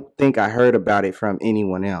 I don't think I heard about it from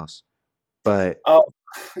anyone else, but Oh,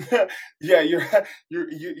 yeah,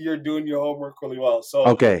 you're doing your homework really well. So,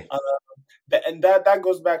 okay. uh, and that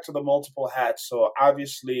goes back to the multiple hats. So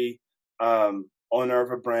obviously, owner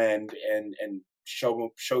of a brand and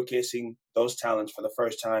showcasing those talents for the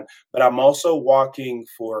first time. But I'm also walking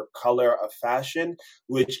for Color of Fashion,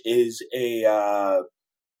 which is uh,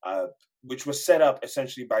 which was set up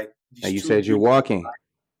essentially by Now these you two said you're beautiful. walking.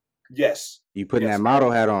 Yes, You putting that yes,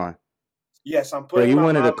 model hat on. yes. I'm Bro, putting you my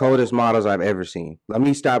one of the model. coldest models I've ever seen. Let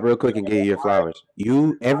me stop real quick and give you your flowers.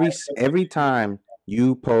 You every time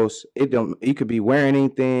you post, it don't you could be wearing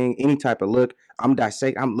anything, any type of look. I'm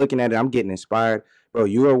looking at it, I'm getting inspired. Bro,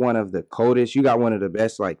 you are one of the coldest. You got one of the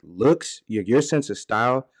best like looks, your sense of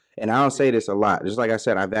style. And I don't say this a lot. Just like I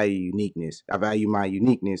said, I value uniqueness. I value my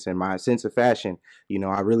uniqueness and my sense of fashion.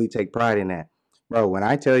 I really take pride in that. Bro, when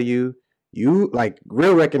I tell you You like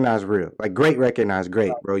real recognize real, like great recognize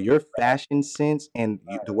great, bro. Your fashion sense and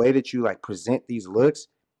the way that you like present these looks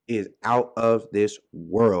is out of this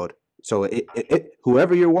world. So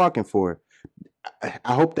whoever you're walking for,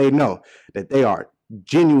 I hope they know that they are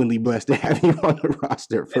genuinely blessed to have you on the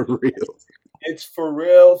roster for real. It's for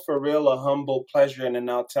real, a humble pleasure, and then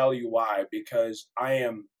I'll tell you why. Because I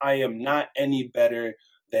am not any better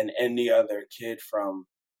than any other kid from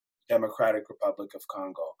Democratic Republic of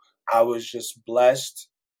Congo. I was just blessed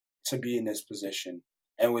to be in this position.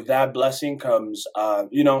 And with that blessing comes,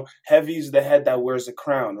 heavy's the head that wears a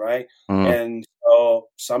crown, right? Mm, And so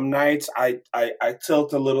some nights I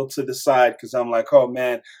tilt a little to the side because I'm like, oh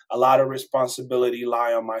man, a lot of responsibility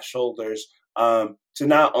lie on my shoulders, to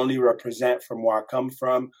not only represent from where I come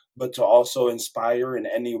from, but to also inspire in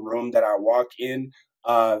any room that I walk in,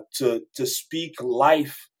 to speak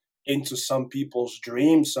life into some people's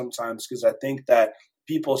dreams sometimes, because I think that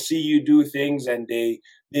people see you do things and they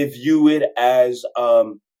view it as,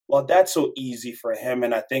 well, that's so easy for him.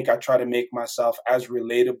 And I think I try to make myself as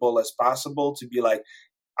relatable as possible to be like,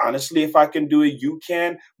 honestly, if I can do it, you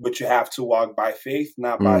can, but you have to walk by faith,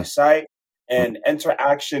 not by mm, sight, mm, and enter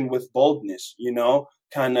action with boldness,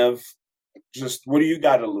 kind of just what do you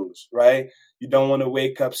got to lose, right? You don't want to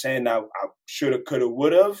wake up saying I shoulda, coulda,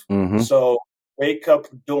 woulda. mm-hmm, So wake up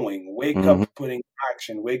doing, wake mm-hmm. up putting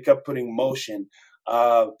action, wake up putting motion.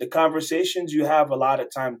 The conversations you have a lot of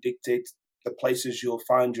time dictate the places you'll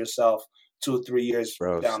find yourself 2 or 3 years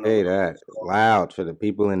Bro, down the road. say that So loud for the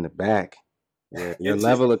people in the back. Your it's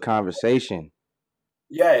level of conversation,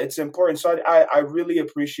 yeah, it's important. So I really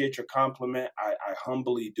appreciate your compliment. I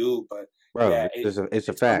humbly do, but bro. yeah, It's a it's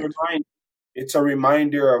a fact. reminder. It's a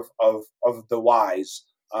reminder of the whys.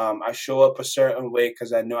 I show up a certain way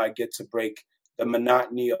because I know I get to break the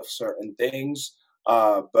monotony of certain things.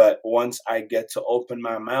 But once I get to open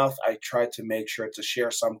my mouth, I try to make sure to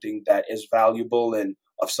share something that is valuable and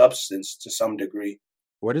of substance to some degree.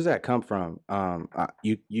 Where does that come from?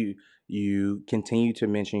 You continue to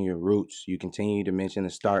mention your roots. You continue to mention the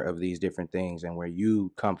start of these different things and where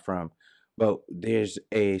you come from. But there's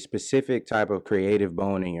a specific type of creative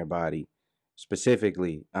bone in your body,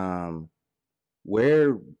 specifically.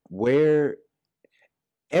 Where where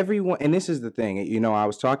everyone, and this is the thing, I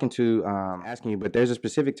was talking to asking you, but there's a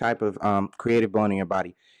specific type of creative bone in your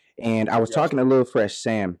body, and I was Yes. talking to Little Fresh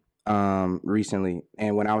Sam recently,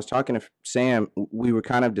 and when I was talking to Sam, we were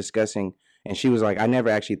kind of discussing, and she was like, I never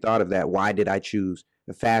actually thought of that. Why did I choose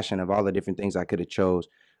the fashion of all the different things I could have chose,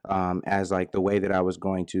 as like the way that I was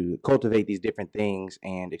going to cultivate these different things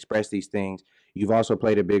and express these things. You've also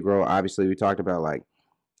played a big role, obviously. We talked about like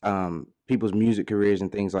people's music careers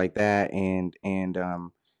and things like that, and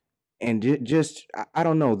just I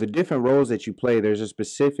don't know, the different roles that you play. There's a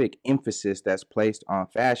specific emphasis that's placed on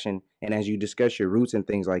fashion, and as you discuss your roots and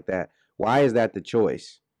things like that, why is that the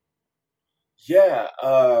choice? Yeah,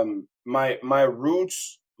 my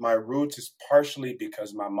roots is partially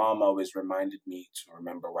because my mom always reminded me to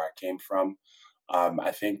remember where I came from.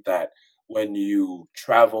 I think that when you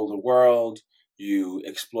travel the world, you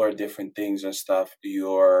explore different things and stuff,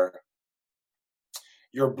 your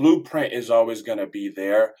blueprint is always going to be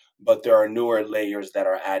there, but there are newer layers that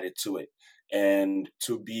are added to it. And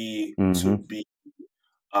Mm-hmm.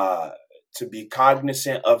 uh, to be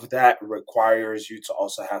cognizant of that requires you to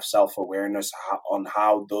also have self-awareness on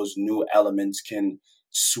how those new elements can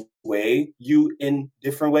sway you in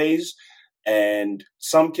different ways. And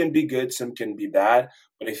some can be good, some can be bad,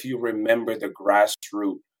 but if you remember the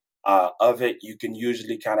grassroots of it, you can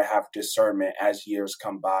usually kind of have discernment as years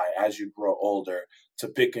come by, as you grow older, to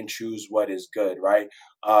pick and choose what is good, right?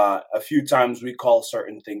 A few times we call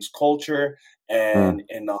certain things culture, Mm, and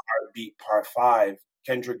in the Heartbeat Part 5,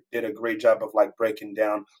 Kendrick did a great job of like breaking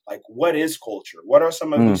down like what is culture? What are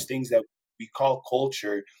some of mm, these things that we call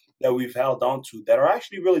culture that we've held on to that are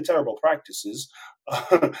actually really terrible practices?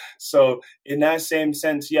 So in that same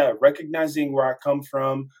sense, yeah, recognizing where I come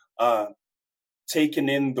from, uh, taking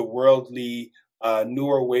in the worldly,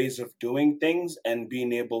 newer ways of doing things, and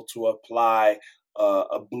being able to apply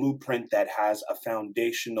a blueprint that has a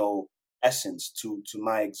foundational essence to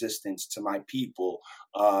my existence, to my people,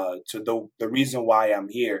 to the reason why I'm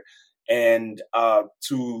here, and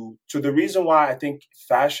to the reason why I think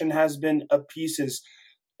fashion has been a piece is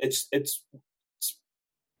it's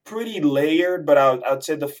pretty layered, but I'd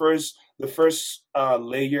say the first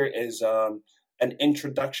layer is, an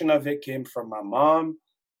introduction of it came from my mom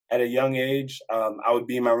at a young age. I would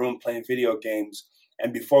be in my room playing video games,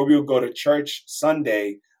 and before we would go to church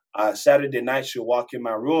Sunday, Saturday night she'll walk in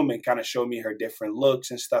my room and kind of show me her different looks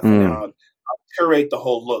and stuff, and mm, how curate the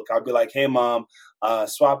whole look. I'll be like, "Hey, mom,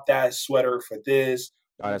 swap that sweater for this,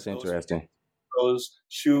 Oh, use that's those interesting.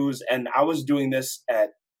 shoes." And I was doing this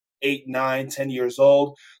at 8, 9, 10 years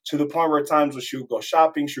old, to the point where times when she would go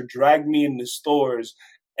shopping, she would drag me in the stores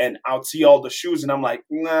and I'd see all the shoes and I'm like,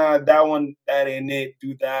 nah, that one, that ain't it,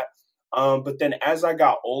 do that. But then as I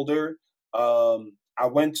got older, I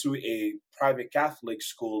went to a private Catholic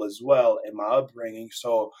school as well in my upbringing.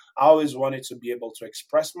 So I always wanted to be able to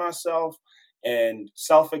express myself, and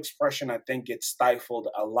self expression, I think, gets stifled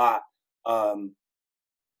a lot. Um,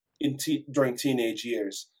 during teenage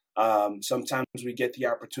years. Sometimes we get the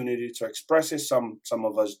opportunity to express it. Some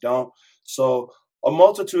of us don't. So a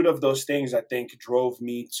multitude of those things, I think, drove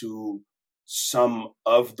me to some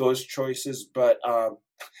of those choices. But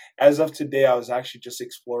as of today, I was actually just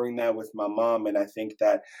exploring that with my mom, and I think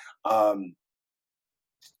that um,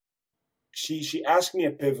 she asked me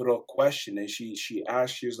a pivotal question, and she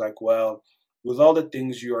was like, "Well, with all the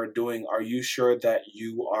things you are doing, are you sure that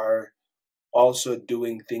you are also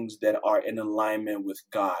doing things that are in alignment with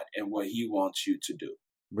God and what He wants you to do?"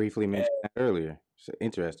 Briefly And, mentioned that earlier. So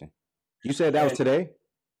interesting. You said that was and today?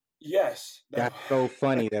 yes, That's so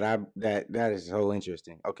funny that is so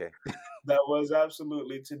interesting. Okay. that was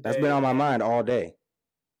absolutely That's been today. on my And mind all day.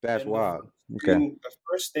 That's and wild. Okay. the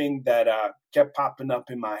first thing that kept popping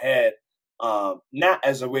up in my head, not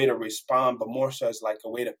as a way to respond, but more so as like a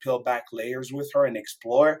way to peel back layers with her and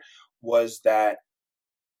explore, was that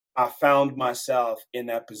I found myself in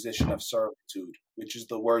that position of servitude, which is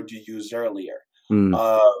the word you used earlier. Mm,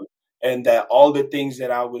 Um, and that all the things that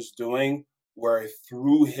I was doing were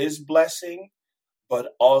through His blessing,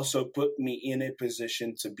 but also put me in a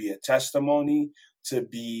position to be a testimony, to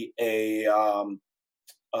be a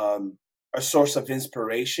source of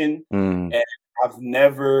inspiration. mm, And I've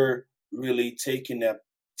never really taken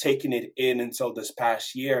it in until this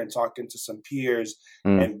past year, and talking to some peers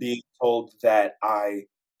mm, and being told that I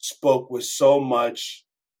spoke with so much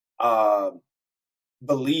uh,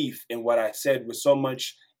 belief in what I said, with so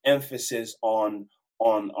much emphasis on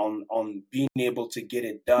being able to get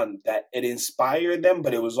it done, that it inspired them,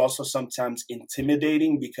 but it was also sometimes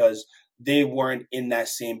intimidating because they weren't in that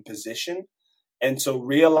same position. And so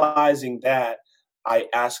realizing that, I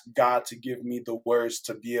asked God to give me the words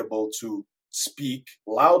to be able to speak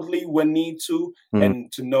loudly when need to, mm.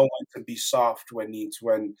 and to know when to be soft when need to.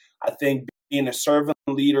 And I think being a servant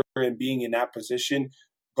leader and being in that position,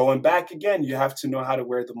 going back again, you have to know how to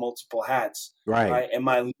wear the multiple hats, Right. right? Am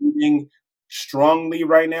I leading strongly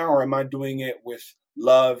right now, or am I doing it with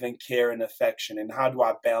love and care and affection? And how do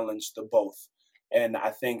I balance the both? And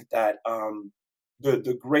I think that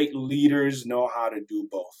the great leaders know how to do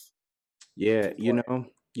both. Yeah, To play.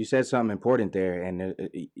 you said something important there, and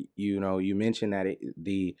you mentioned that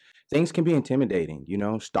the things can be intimidating.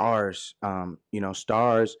 Stars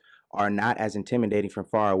are not as intimidating from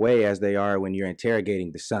far away as they are when you're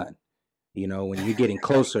interrogating the sun. When you're getting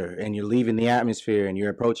closer and you're leaving the atmosphere and you're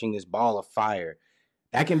approaching this ball of fire,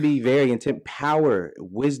 that can be very power,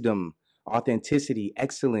 wisdom, authenticity,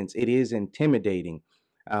 excellence. It is intimidating,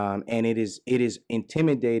 and it is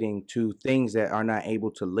intimidating to things that are not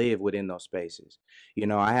able to live within those spaces.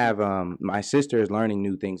 I have my sister is learning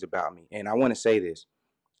new things about me, and I want to say this.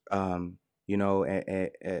 A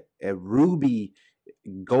ruby,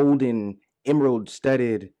 golden, emerald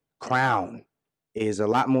studded crown is a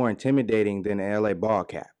lot more intimidating than an LA ball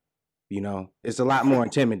cap. It's a lot more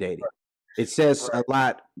intimidating. It says a Right.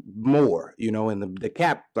 lot more, and the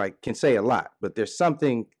cap like can say a lot, but there's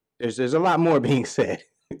a lot more being said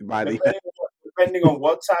by the Depending on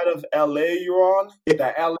what side of LA you're on,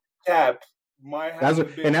 the LA cap might have a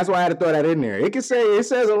bit. that's why I had to throw that in there. It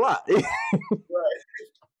says a lot. Right,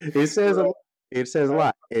 It says a right, lot. It says a right,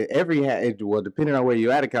 lot. Every hat, well, depending on where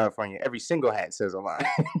you're at in California, every single hat says a lot.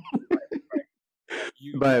 right.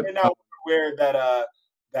 You But may not wear that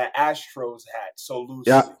Astros hat so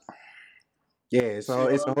yeah, loosely. yeah. See So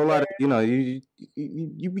what it's a I'm whole lot of saying?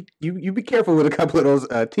 you be careful with a couple of those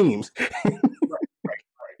teams. Right, right,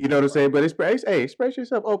 You know what I'm right, saying? But hey, express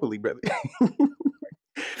yourself openly, brother.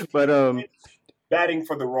 But right. Batting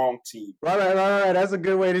for the wrong team. right. That's a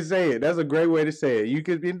good way to say it. That's a great way to say it. You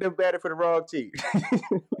could end up batting for the wrong team,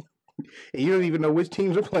 and you don't even know which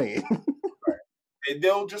teams are playing. And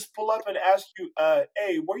they'll just pull up and ask you,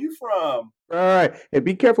 "Hey, where you from?" All right, and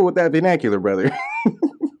be careful with that vernacular, brother.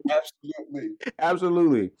 Absolutely.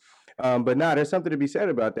 Absolutely. But no, there's something to be said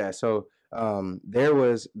about that. So there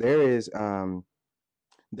is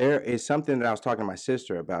something that I was talking to my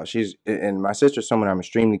sister about. And my sister's someone I'm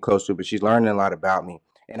extremely close to, but she's learning a lot about me.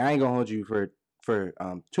 And I ain't gonna hold you for for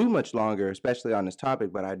too much longer, especially on this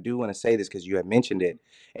topic, but I do want to say this because you have mentioned it,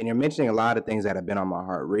 and you're mentioning a lot of things that have been on my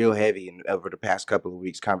heart real heavy over the past couple of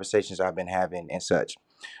weeks, conversations I've been having and such.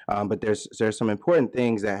 But there's some important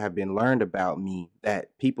things that have been learned about me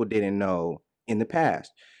that people didn't know in the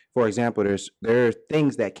past. For example, there are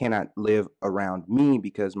things that cannot live around me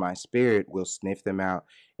because my spirit will sniff them out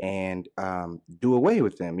and do away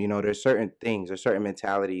with them. You know, there's certain things, there's certain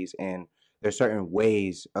mentalities, and there's certain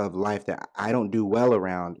ways of life that I don't do well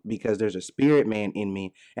around because there's a spirit man in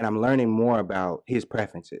me, and I'm learning more about his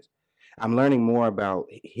preferences. I'm learning more about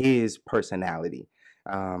his personality.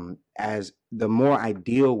 As the more I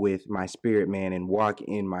deal with my spirit man and walk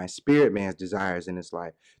in my spirit man's desires in this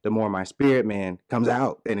life, the more my spirit man comes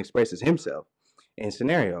out and expresses himself in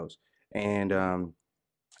scenarios. And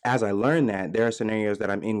as I learn that, there are scenarios that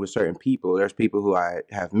I'm in with certain people. There's people who I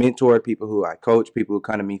have mentored, people who I coach, people who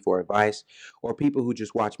come to me for advice, or people who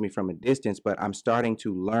just watch me from a distance. But I'm starting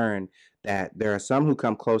to learn that there are some who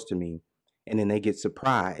come close to me and then they get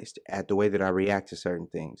surprised at the way that I react to certain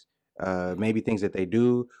things. Maybe things that they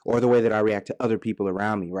do, or the way that I react to other people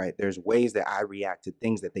around me, right? There's ways that I react to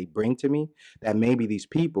things that they bring to me that maybe these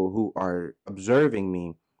people who are observing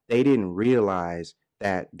me, they didn't realize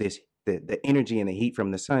that the energy and the heat from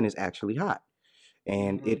the sun is actually hot,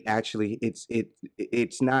 and Mm-hmm. it actually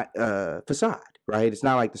it's not facade, right? It's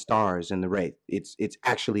not like the stars and the wraith. It's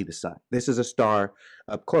actually the sun. This is a star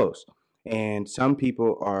up close, and some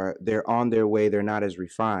people they're on their way, they're not as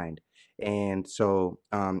refined, and so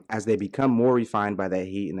as they become more refined by that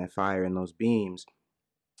heat and that fire and those beams,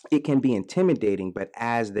 it can be intimidating. But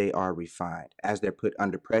as they are refined, as they're put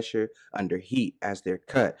under pressure, under heat, as they're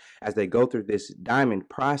cut, as they go through this diamond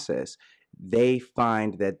process, they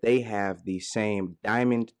find that they have the same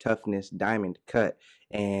diamond toughness, diamond cut,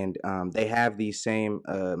 and they have these same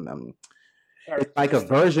it's like a Characteristics.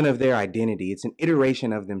 version of their identity. It's an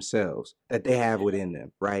iteration of themselves that they have Yeah. within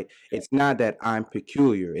them, right? Yeah. It's not that I'm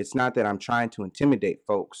peculiar. It's not that I'm trying to intimidate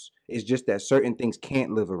folks. It's just that certain things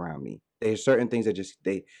can't live around me. There's certain things that just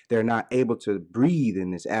they're not able to breathe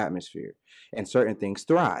in this atmosphere, and certain things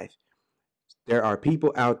thrive. There are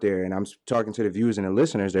people out there, and I'm talking to the viewers and the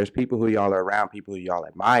listeners. There's people who y'all are around, people who y'all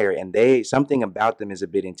admire, and they something about them is a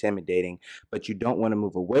bit intimidating, but you don't want to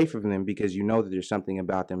move away from them because you know that there's something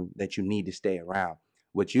about them that you need to stay around.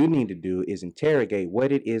 What you need to do is interrogate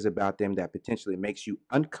what it is about them that potentially makes you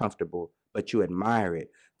uncomfortable, but you admire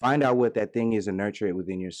it. Find out what that thing is and nurture it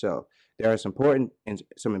within yourself. There are some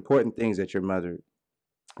important things that your mother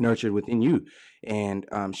nurtured within you. And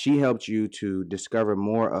she helped you to discover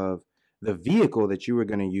more of the vehicle that you were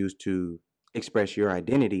going to use to express your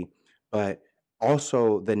identity, but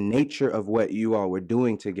also the nature of what you all were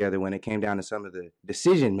doing together when it came down to some of the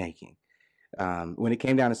decision making. When it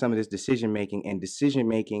came down to some of this decision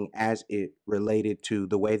making as it related to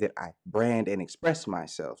the way that I brand and express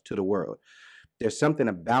myself to the world, there's something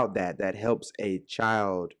about that that helps a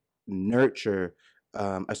child nurture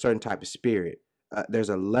a certain type of spirit. There's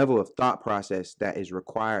a level of thought process that is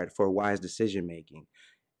required for wise decision making.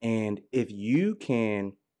 And if you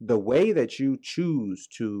can, the way that you choose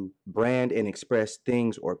to brand and express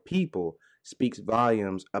things or people speaks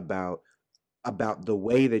volumes about the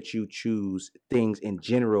way that you choose things in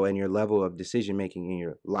general and your level of decision making in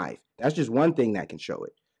your life. That's just one thing that can show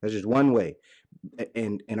it. That's just one way.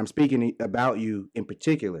 And I'm speaking about you in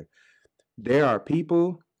particular. There are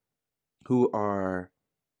people who are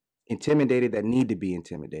intimidated that need to be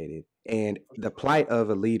intimidated. And the plight of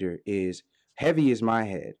a leader is heavy as my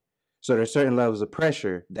head. So there's certain levels of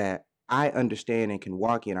pressure that I understand and can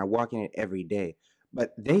walk in. I walk in it every day.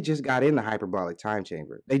 But they just got in the hyperbolic time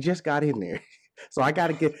chamber. They just got in there. So I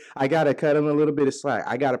gotta cut them a little bit of slack.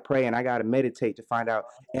 I gotta pray and I gotta meditate to find out,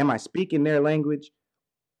 am I speaking their language,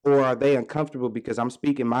 or are they uncomfortable because I'm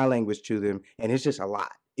speaking my language to them and it's just a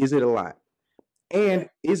lot? Is it a lot? Yeah. And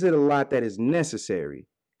is it a lot that is necessary?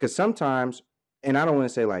 Because sometimes, and I don't want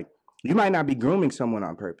to say like, you might not be grooming someone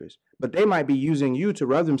on purpose, but they might be using you to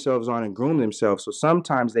rub themselves on and groom themselves. So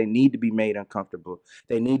sometimes they need to be made uncomfortable.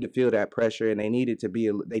 They need to feel that pressure, and they need it to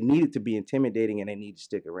be intimidating, and they need to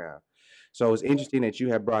stick around. So it's interesting that you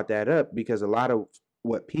have brought that up because a lot of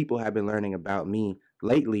what people have been learning about me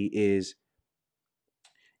lately is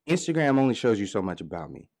Instagram only shows you so much about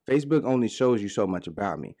me. Facebook only shows you so much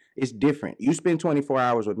about me. It's different. You spend 24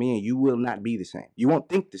 hours with me and you will not be the same. You won't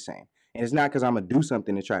think the same. And it's not because I'm going to do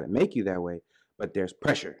something to try to make you that way, but there's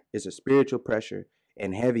pressure. It's a spiritual pressure,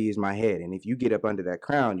 and heavy is my head. And if you get up under that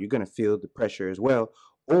crown, you're going to feel the pressure as well,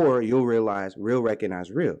 or you'll realize real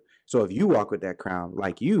recognize real. So if you walk with that crown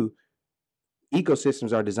like you,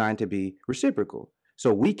 ecosystems are designed to be reciprocal.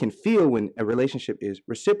 So we can feel when a relationship is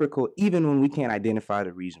reciprocal, even when we can't identify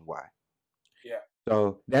the reason why. Yeah.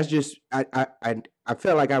 So that's just I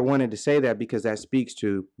felt like I wanted to say that because that speaks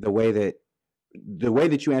to the way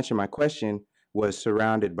that you answered my question was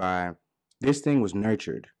surrounded by this thing was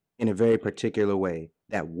nurtured in a very particular way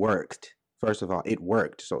that worked. First of all, it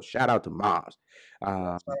worked. So shout out to moms,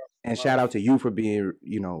 um, and shout out to you for being,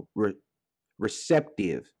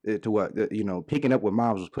 receptive to what picking up what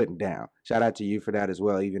moms was putting down. Shout out to you for that as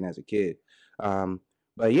well, even as a kid. Um,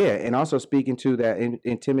 but yeah, and also speaking to that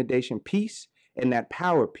intimidation piece and that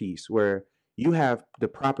power piece where you have the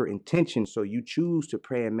proper intention, so you choose to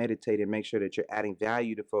pray and meditate and make sure that you're adding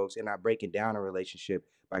value to folks and not breaking down a relationship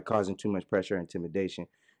by causing too much pressure or intimidation.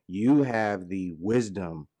 You have the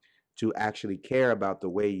wisdom to actually care about the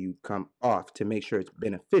way you come off to make sure it's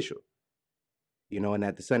beneficial, and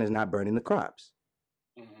that the sun is not burning the crops.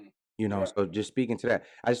 Mm-hmm. Yeah. So just speaking to that,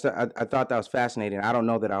 I thought that was fascinating. I don't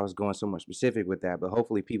know that I was going so much specific with that, but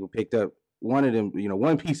hopefully people picked up one of them,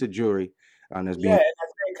 one piece of jewelry that's Yeah, being.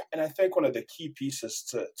 and I think one of the key pieces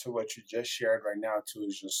to what you just shared right now too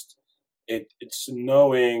is just it's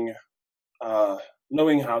uh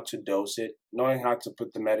knowing how to dose it, knowing how to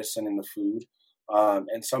put the medicine in the food,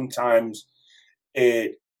 and sometimes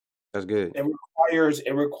it That's good.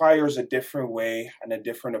 it requires a different way and a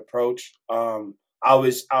different approach.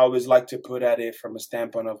 I always like to put at it from a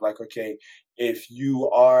standpoint of like, okay, if you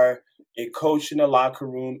are a coach in a locker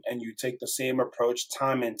room and you take the same approach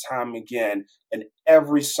time and time again, and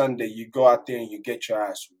every Sunday you go out there and you get your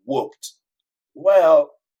ass whooped,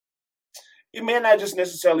 well, it may not just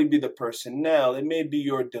necessarily be the personnel, it may be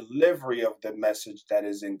your delivery of the message that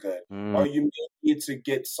isn't good. Mm, Or you may need to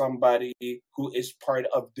get somebody who is part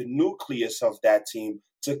of the nucleus of that team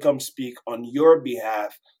to come speak on your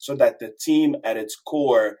behalf so that the team at its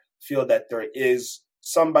core feel that there is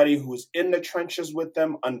somebody who's in the trenches with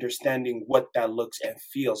them, understanding what that looks and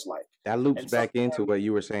feels like. that loops And back into sometimes what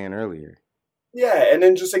you were saying earlier. yeah, and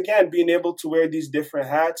then just again being able to wear these different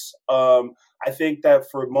hats. I think that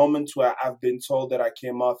for moments where I've been told that I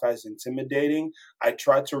came off as intimidating, I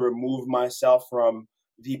try to remove myself from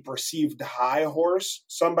the perceived high horse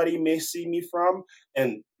somebody may see me from,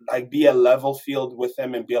 and like be a level field with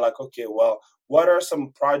them and be like, okay, well, what are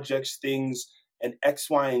some projects, things, and X,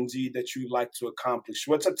 Y, and Z that you'd like to accomplish?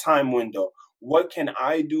 What's a time window? What can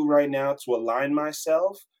I do right now to align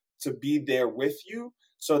myself to be there with you?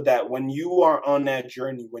 So that when you are on that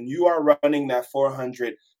journey, when you are running that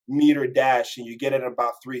 400-meter dash and you get at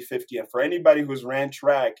about 350, and for anybody who's ran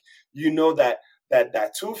track, you know that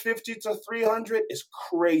 250 to 300 is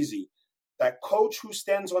crazy. That coach who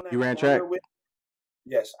stands on You that ran track. corner with,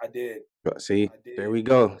 yes, I did. See, I there did. we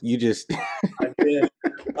go. You just. I did.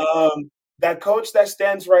 That coach that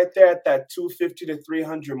stands right there at that 250 to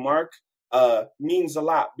 300 mark means a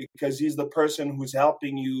lot because he's the person who's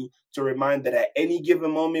helping you to remind that at any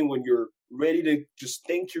given moment when you're ready to just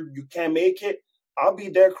think you can't make it, I'll be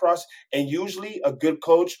there cross. And usually a good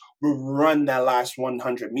coach will run that last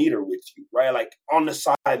 100-meter with you, right? Like on the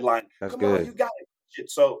sideline. That's Come on, you good. got it.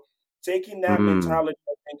 So taking that Mm, mentality,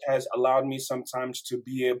 I think, has allowed me sometimes to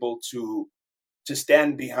be able to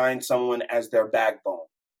stand behind someone as their backbone,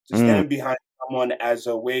 to mm, stand behind someone as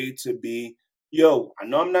a way to be, yo, I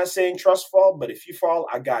know I'm not saying trust fall, but if you fall,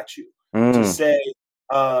 I got you. To mm. say,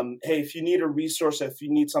 hey, if you need a resource, if you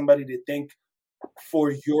need somebody to think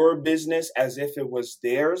for your business as if it was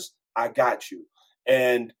theirs, I got you.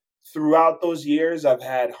 And throughout those years, I've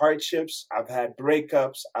had hardships, I've had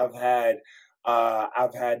breakups, I've had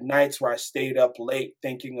nights where I stayed up late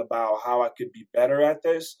thinking about how I could be better at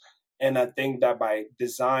this. And I think that by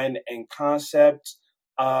design and concept,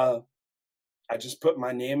 uh, I just put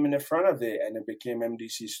my name in the front of it and it became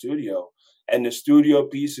MDC Studio. And the studio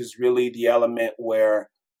piece is really the element where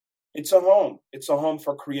it's a home. It's a home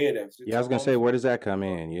for creatives. Yeah, It's I a was gonna home say, for where does that come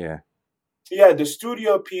in? Yeah. yeah. The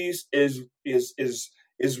studio piece is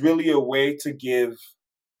really a way to give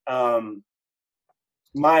um,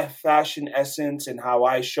 my fashion essence and how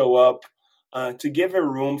I show up to give a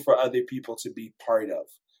room for other people to be part of,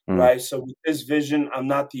 Mm. right? So with this vision, I'm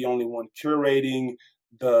not the only one curating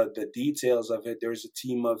the details of it. There's a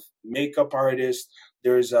team of makeup artists.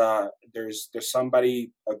 There's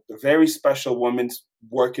somebody, a very special woman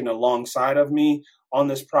working alongside of me on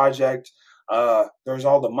this project. There's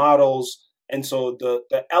all the models. And so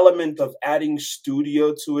the element of adding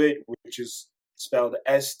studio to it, which is spelled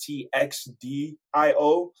STXDIO,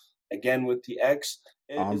 again with the X,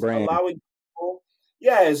 On is brand. allowing people,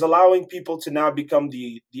 yeah, is allowing people to now become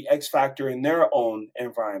the X factor in their own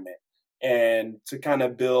environment and to kind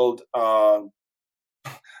of build.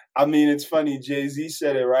 I mean, it's funny. Jay-Z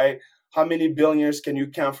said it right. how many billionaires can you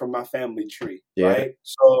count from my family tree, Yeah. right?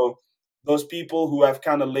 So those people who have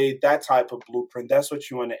kind of laid that type of blueprint, that's what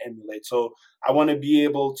you want to emulate. So I want to be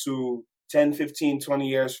able to 10, 15, 20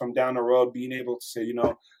 years from down the road, being able to say,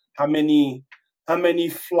 how many how many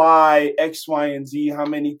fly X, Y, and Z, how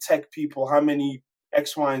many tech people, how many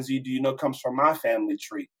X, Y, and Z do you know comes from my family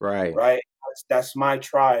tree, Right. right? That's my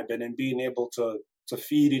tribe, and then being able to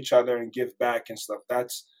feed each other and give back and stuff.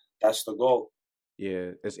 That's the goal.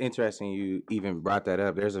 Yeah, it's interesting you even brought that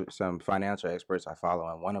up. There's some financial experts I follow,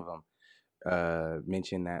 and one of them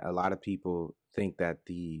mentioned that a lot of people think that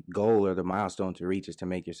the goal or the milestone to reach is to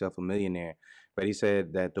make yourself a millionaire. But he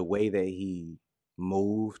said that the way that he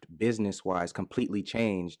moved business wise completely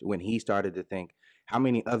changed when he started to think, how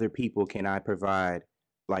many other people can I provide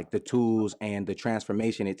like the tools and the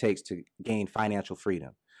transformation it takes to gain financial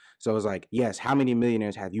freedom? So it's like, yes, how many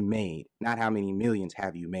millionaires have you made? Not how many millions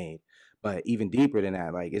have you made, but even deeper than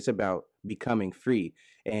that, like it's about becoming free.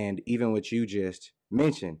 And even what you just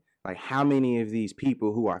mentioned, like how many of these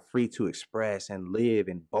people who are free to express and live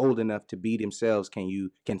and bold enough to be themselves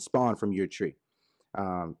can spawn from your tree?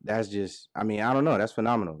 That's just, I mean, I don't know, that's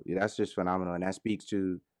phenomenal. That's just phenomenal, and that speaks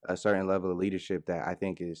to a certain level of leadership that I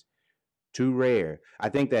think is too rare. I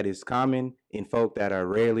think that is common in folk that are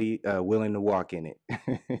rarely willing to walk in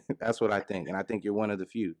it. That's what I think, and I think you're one of the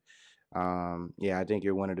few. Yeah, I think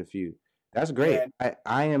you're one of the few. That's great. Yeah,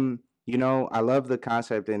 I am, I love the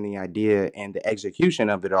concept and the idea and the execution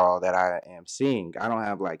of it all that I am seeing. I don't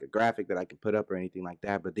have like a graphic that I can put up or anything like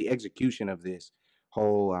that, but the execution of this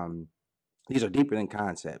whole, these are deeper than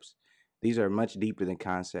concepts. These are much deeper than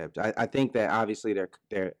concepts. I think that obviously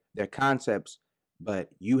they're concepts, but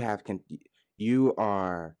you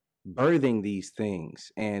are birthing these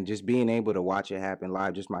things and just being able to watch it happen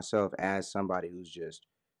live, just myself as somebody who's just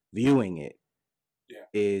viewing it yeah,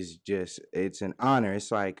 is just, it's an honor.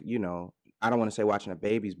 It's like, I don't want to say watching a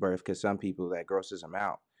baby's birth because some people that grosses them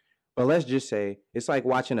out. But let's just say it's like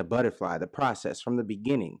watching a butterfly, the process from the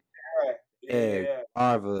beginning, yeah, yeah, yeah, egg, yeah.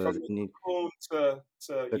 larva, From the and then cocoon to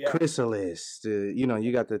the yeah, chrysalis,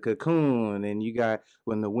 you got the cocoon, and you got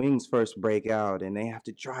when the wings first break out and they have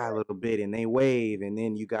to dry a little bit and they wave, and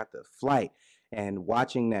then you got the flight. And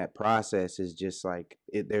watching that process is just like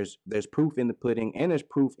there's proof in the pudding, and there's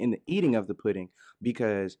proof in the eating of the pudding,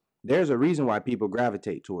 because there's a reason why people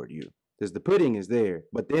gravitate toward you, because the pudding is there,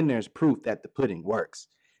 but then there's proof that the pudding works,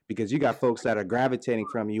 because you got folks that are gravitating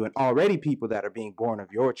from you and already people that are being born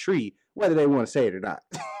of your tree, whether they want to say it or not.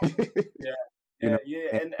 yeah, you yeah, know yeah.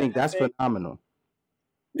 and And I think I that's think phenomenal.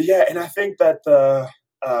 yeah, and I think that the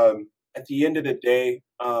at the end of the day,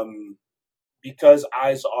 because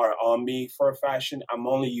eyes are on me for fashion, I'm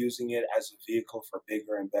only using it as a vehicle for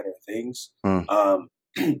bigger and better things. Mm, Um,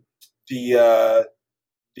 the uh,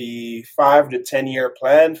 the 5 to 10 year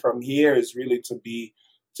plan from here is really to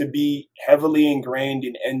be heavily ingrained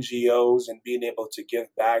in NGOs and being able to give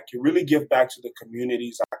back. You really give back to the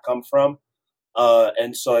communities I come from,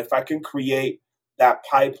 and so if I can create that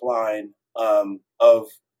pipeline of,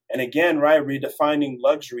 and again, right, redefining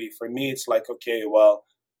luxury for me, it's like, okay, well,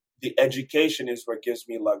 the education is what gives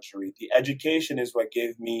me luxury. The education is what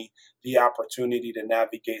gave me the opportunity to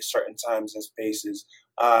navigate certain times and spaces.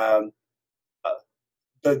 Um, uh,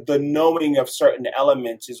 the knowing of certain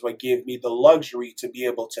elements is what gave me the luxury to be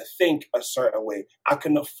able to think a certain way. I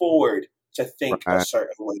can afford to think a right.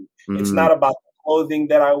 certain way. It's Mm, not about the clothing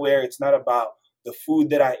that I wear. It's not about the food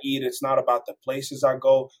that I eat. It's not about the places I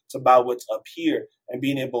go. It's about what's up here and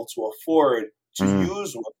being able to afford to mm,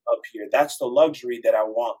 use what's up here. That's the luxury that I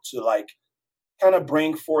want to like kind of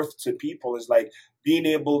bring forth to people, is like being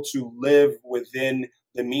able to live within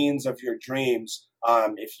the means of your dreams.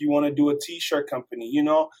 If you want to do a t-shirt company,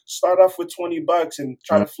 start off with $20 and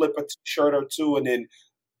try mm, to flip a t-shirt or two, and then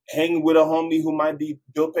hang with a homie who might be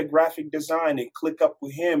dope at graphic design and click up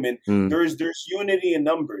with him. And mm, there's unity in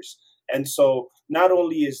numbers. And so not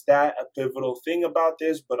only is that a pivotal thing about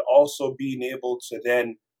this, but also being able to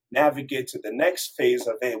then navigate to the next phase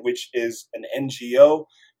of it, which is an NGO.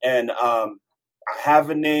 And I have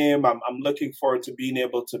a name. I'm looking forward to being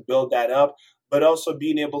able to build that up, but also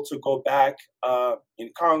being able to go back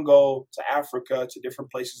in Congo, to Africa, to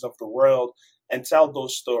different places of the world, and tell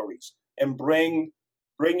those stories and bring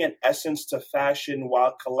an essence to fashion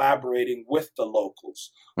while collaborating with the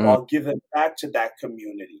locals, mm. while giving back to that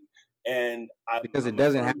community. And Because it I'm a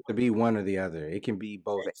doesn't have firm. to be one or the other. It can be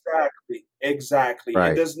both. Exactly, exactly. It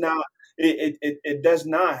Right. does not. It does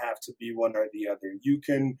not have to be one or the other. You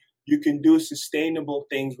can do sustainable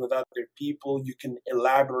things with other people. You can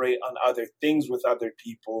elaborate on other things with other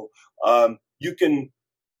people. You can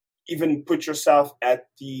even put yourself at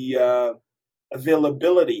the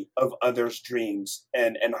availability of others' dreams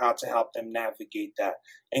and how to help them navigate that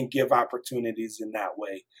and give opportunities in that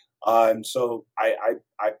way. So I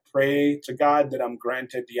pray to God that I'm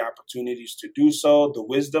granted the opportunities to do so, the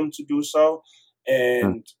wisdom to do so, Mm.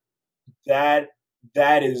 and that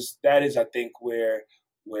that is I think where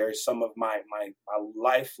some of my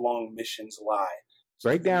lifelong missions lie. To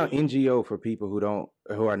Break down create NGO for people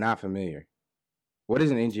who are not familiar. What is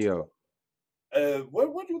an NGO?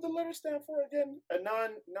 what do the letters stand for again? A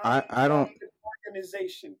I don't. non-profit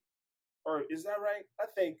organization, or is that right? I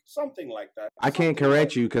think something like that. I can't Something like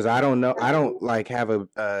correct you because I don't know. I don't that. like have I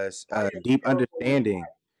a am deep terrible with understanding.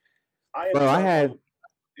 I am Bro, terrible with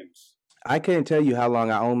names. I couldn't tell you how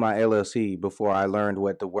long I owned my LLC before I learned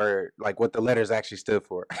what the word, like what the letters actually stood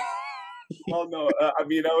for. Well, no, I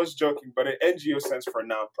mean I was joking, but an NGO stands for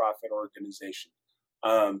nonprofit organization.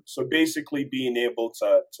 So basically, being able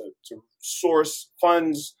to source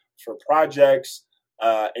funds for projects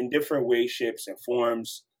in different ways, shapes, and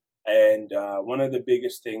forms. And one of the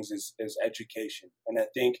biggest things is education. And I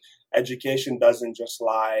think education doesn't just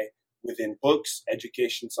lie within books.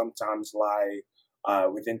 Education sometimes lie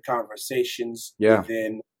within conversations, Yeah.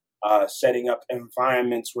 within setting up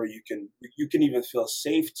environments where you can even feel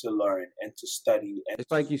safe to learn and to study and It's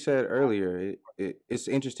to like you said earlier. It's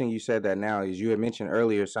interesting you said that now. Is you had mentioned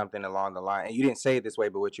earlier something along the line, and you didn't say it this way,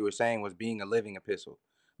 but what you were saying was being a living epistle.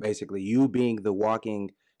 Basically, you being the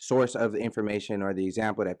walking source of the information or the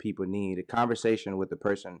example that people need. A conversation with the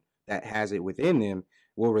person that has it within them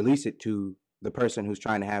will release it to the person who's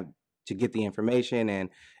trying to have to get the information,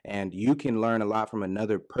 and you can learn a lot from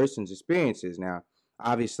another person's experiences. Now,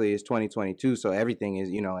 obviously, it's 2022, so everything is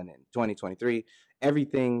and in 2023,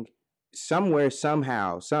 everything somewhere,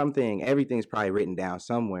 somehow, something, everything's probably written down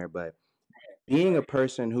somewhere. But being a right,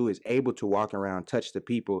 person who is able to walk around, touch the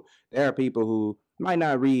people, there are people who might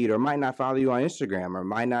not read or might not follow you on Instagram or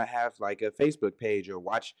might not have like a Facebook page or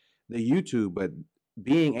watch the YouTube, but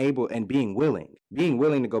being able and being willing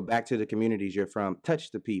to go back to the communities you're from, touch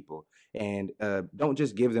the people, and don't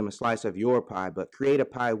just give them a slice of your pie, but create a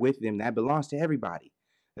pie with them that belongs to everybody,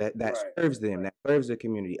 that right, serves them, that serves the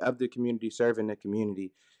community, serving the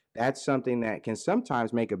community. That's something that can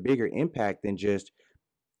sometimes make a bigger impact than just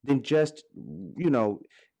you know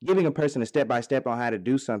giving a person a step by step on how to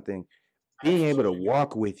do something. Being able to absolutely.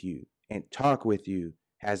 walk with you and talk with you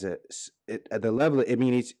has the level. I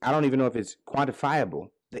mean, it's I don't even know if it's quantifiable,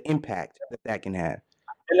 the impact that can have.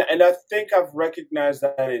 And I think I've recognized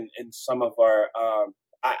that in some of our.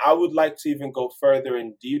 I would like to even go further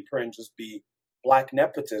and deeper and just be black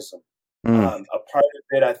nepotism. Mm, A part of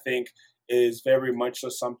it, I think, is very much so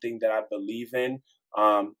something that I believe in.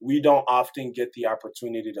 We don't often get the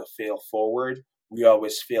opportunity to fail forward. We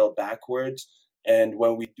always fail backwards, and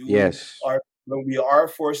yes. when we are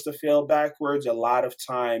forced to fail backwards, a lot of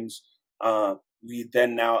times we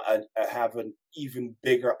then now have an even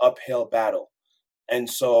bigger uphill battle. And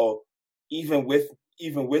so even with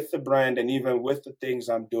even with the brand and even with the things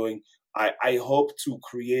I'm doing, I hope to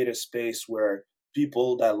create a space where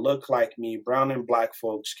people that look like me, brown and black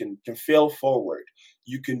folks, can fail forward.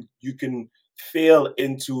 You can fail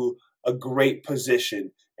into a great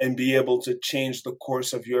position and be able to change the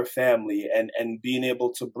course of your family and being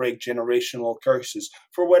able to break generational curses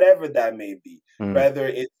for whatever that may be, Mm, whether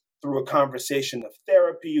it's through a conversation of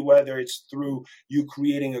therapy, whether it's through you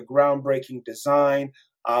creating a groundbreaking design.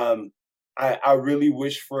 Um, I really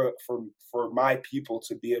wish for my people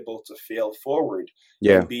to be able to fail forward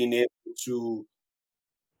yeah. and being able to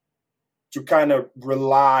kind of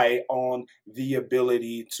rely on the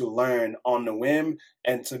ability to learn on the whim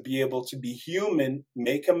and to be able to be human,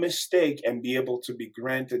 make a mistake, and be able to be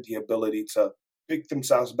granted the ability to pick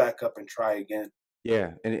themselves back up and try again.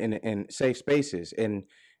 Yeah, and safe spaces, and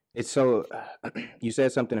it's so you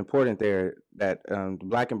said something important there that the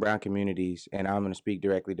black and brown communities, and I'm going to speak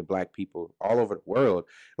directly to black people all over the world.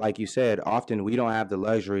 Like you said, often we don't have the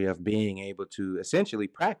luxury of being able to essentially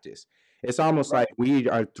practice. It's almost like Right. we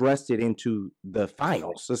are thrusted into the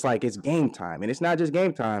finals. It's like it's game time, and it's not just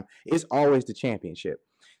game time; it's always the championship.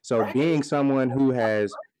 So Right. being someone who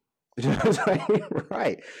has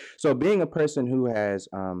right, so being a person who has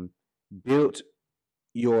built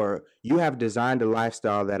you have designed a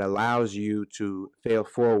lifestyle that allows you to fail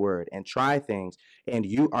forward and try things, and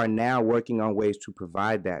you are now working on ways to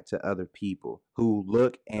provide that to other people who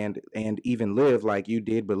look and even live like you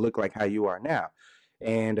did but look like how you are now.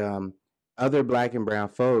 And other black and brown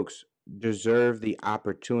folks deserve the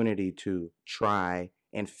opportunity to try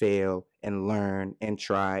and fail and learn and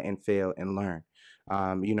try and fail and learn.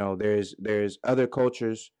 There's other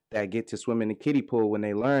cultures that get to swim in the kiddie pool when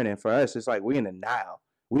they learn, and for us it's like we in the Nile.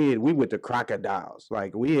 we with the crocodiles.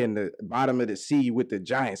 Like we in the bottom of the sea with the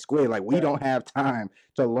giant squid. Like we don't have time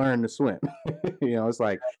to learn to swim. It's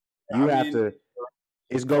like you I have mean, to.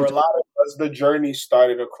 It's go for a to lot of us, the journey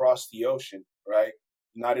started across the ocean, right?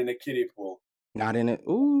 Not in a kiddie pool. not in it.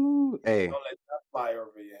 Ooh, hey, Don't let that fly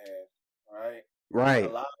over your head, right? right,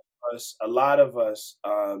 A lot of us,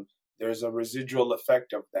 there's a residual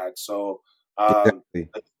effect of that. So exactly.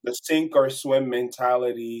 the sink or swim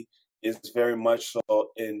mentality is very much so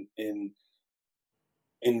in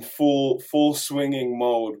full swinging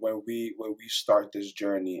mode when we start this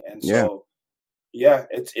journey. And Yeah, so yeah,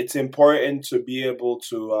 it's important to be able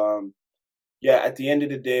to yeah, at the end of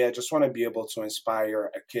the day, I just want to be able to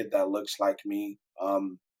inspire a kid that looks like me.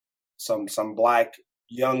 Some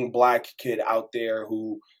young black kid out there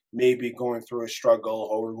who may be going through a struggle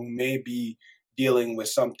or who may be dealing with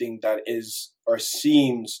something that is or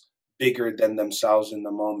seems bigger than themselves in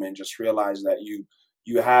the moment. Just realize that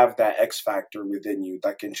you have that X factor within you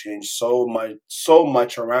that can change so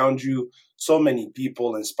much around you. So many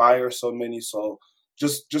people inspire so many. So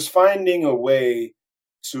just finding a way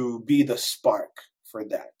to be the spark for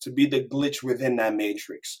that, to be the glitch within that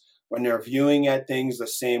matrix when they're viewing at things the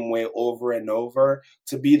same way over and over,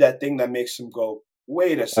 to be that thing that makes them go,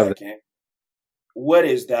 wait a love that. second, what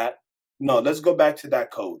is that? No, let's go back to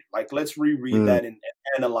that code. Like, let's reread Mm, that and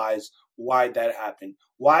analyze why that happened.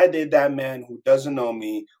 Why did that man who doesn't know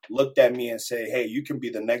me looked at me and say, hey, you can be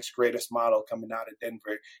the next greatest model coming out of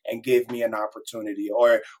Denver, and gave me an opportunity?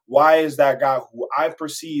 Or why is that guy who I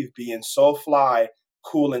perceive being so fly,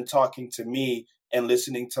 cool, and talking to me and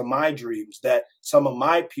listening to my dreams that some of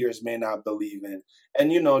my peers may not believe in?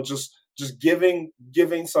 And, just giving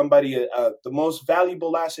somebody the most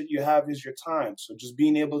valuable asset you have is your time. So just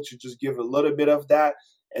being able to just give a little bit of that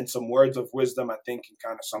and some words of wisdom, I think, can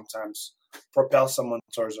kind of sometimes propel someone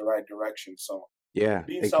towards the right direction. So yeah,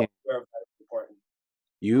 being it can. self-aware of that is important.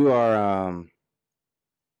 You are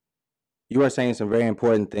you are saying some very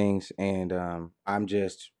important things, and I'm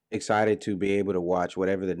just excited to be able to watch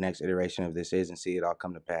whatever the next iteration of this is and see it all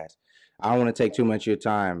come to pass. I don't want to take too much of your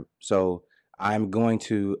time, so I'm going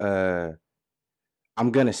to uh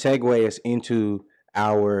I'm gonna segue us into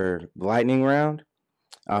our lightning round.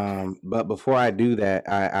 Okay. But before I do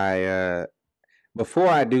that, before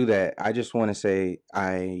I do that, I just want to say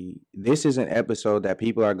I this is an episode that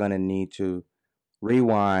people are gonna need to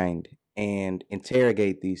rewind and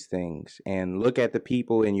interrogate these things and look at the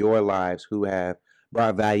people in your lives who have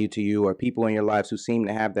brought value to you, or people in your lives who seem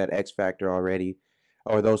to have that X factor already,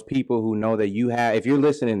 or those people who know that you have. If you're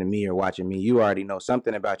listening to me or watching me, you already know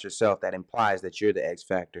something about yourself that implies that you're the X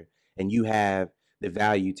factor and you have the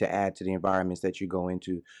value to add to the environments that you go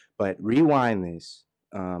into. But rewind this,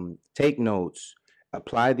 take notes,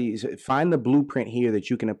 apply these, find the blueprint here that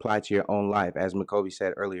you can apply to your own life. As Mxkobi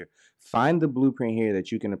said earlier, find the blueprint here that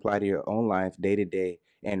you can apply to your own life day to day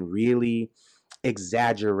and really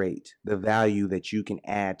exaggerate the value that you can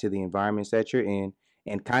add to the environments that you're in,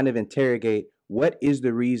 and kind of interrogate what is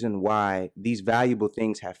the reason why these valuable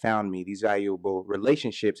things have found me, these valuable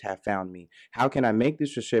relationships have found me. How can I make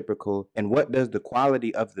this reciprocal, and what does the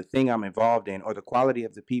quality of the thing I'm involved in, or the quality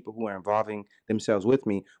of the people who are involving themselves with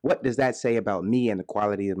me, what does that say about me and the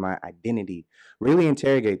quality of my identity? Really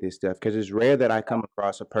interrogate this stuff, because it's rare that I come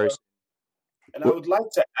across a person. And I would like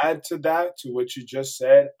to add to that, to what you just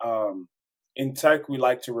said. In tech, we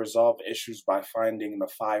like to resolve issues by finding the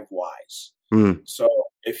 5 whys. Mm, So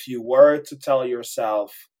if you were to tell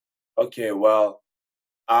yourself, okay, well,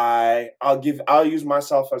 I'll use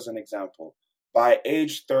myself as an example. By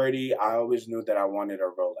age 30, I always knew that I wanted a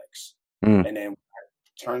Rolex. mm, And then when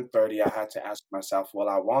I turned 30, I had to ask myself, well,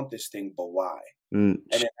 I want this thing, but why? And mm.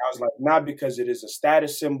 then I was like, not because it is a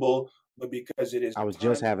status symbol, but because it is I was time.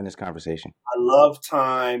 just having this conversation. I love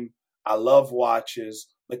time. I love watches.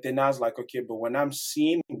 But then I was like, okay, but when I'm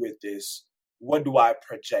seen with this, what do I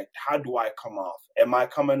project? How do I come off? Am I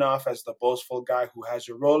coming off as the boastful guy who has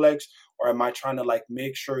your Rolex? Or am I trying to like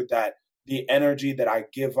make sure that the energy that I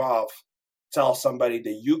give off tells somebody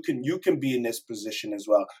that you can be in this position as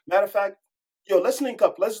well? Matter of fact, yo, let's link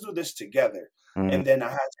up. Let's do this together. Mm, And then I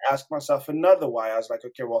had to ask myself another why. I was like,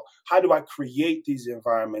 okay, well, how do I create these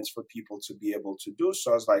environments for people to be able to do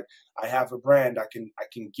so? I was like, I have a brand, I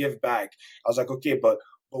can give back. I was like, okay, but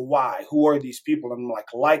why? Who are these people? I'm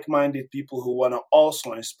like-minded people who want to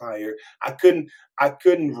also inspire. I couldn't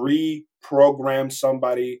reprogram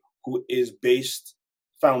somebody who is based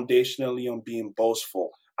foundationally on being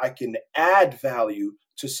boastful. I can add value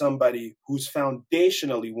to somebody who's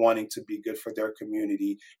foundationally wanting to be good for their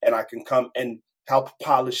community, and I can come and help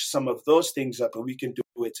polish some of those things up, and we can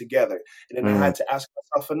do it together. And then I mm, had to ask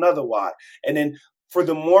myself another why. And then for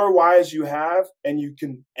the more whys you have and you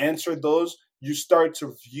can answer those, you start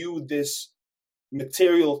to view this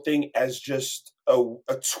material thing as just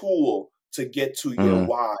a tool to get to your Mm,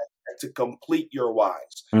 why and to complete your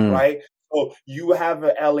whys, mm, right? So you have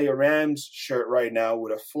an LA Rams shirt right now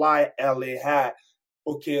with a fly LA hat.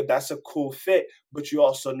 Okay, that's a cool fit, but you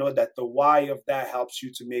also know that the why of that helps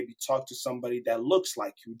you to maybe talk to somebody that looks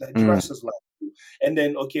like you, that mm. dresses like you. And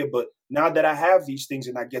then, okay, but now that I have these things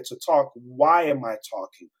and I get to talk, why am I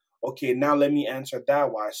talking? Okay, now let me answer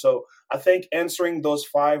that why. So I think answering those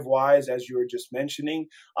 5 whys, as you were just mentioning,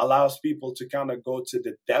 allows people to kind of go to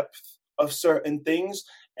the depth of certain things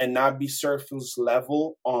and not be surface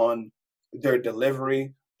level on their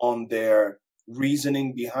delivery, on their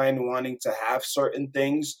reasoning behind wanting to have certain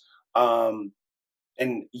things. Um,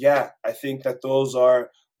 and yeah, I think that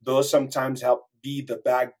those sometimes help be the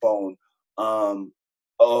backbone um,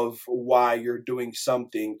 of why you're doing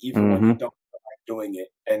something, even when you Mm-hmm. don't feel like doing it,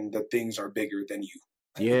 and the things are bigger than you.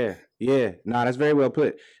 Yeah, yeah. No, that's very well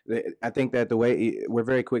put. I think that the way we're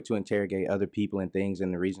very quick to interrogate other people and things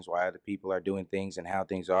and the reasons why other people are doing things and how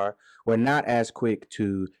things are. We're not as quick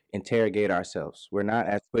to interrogate ourselves. We're not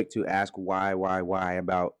as quick to ask why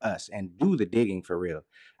about us and do the digging for real.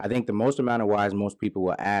 I think the most amount of whys most people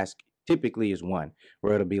will ask typically is one,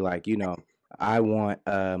 where it'll be like, I want a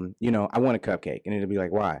cupcake, and it'll be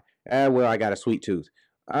like, why? Well, I got a sweet tooth.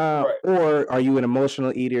 Right. Or are you an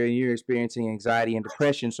emotional eater and you're experiencing anxiety and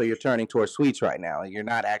depression, so you're turning towards sweets right now and you're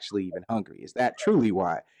not actually even hungry? Is that truly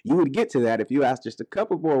why? You would get to that if you asked just a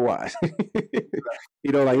couple more whys.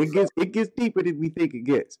 Like Exactly. it gets deeper than we think it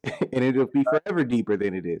gets, and it'll be forever deeper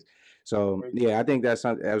than it is. So yeah, I think that's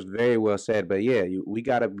something that was very well said. But yeah, we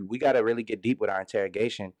gotta really get deep with our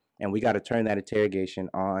interrogation, and we gotta turn that interrogation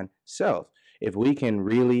on self. If we can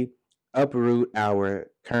really uproot our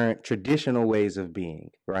current traditional ways of being,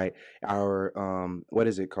 right? Our what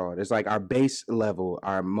is it called? It's like our base level,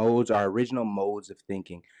 our modes, our original modes of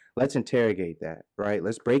thinking. Let's interrogate that, right?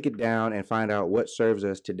 Let's break it down and find out what serves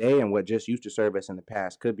us today and what just used to serve us in the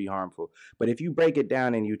past could be harmful. But if you break it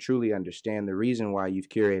down and you truly understand the reason why you've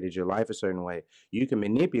curated your life a certain way, you can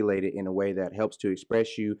manipulate it in a way that helps to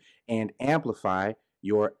express you and amplify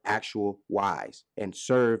your actual whys and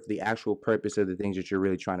serve the actual purpose of the things that you're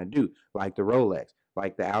really trying to do, like the Rolex,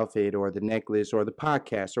 like the outfit or the necklace or the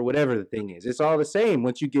podcast or whatever the thing is. It's all the same.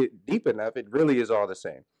 Once you get deep enough, it really is all the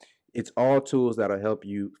same. It's all tools that'll help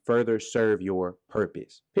you further serve your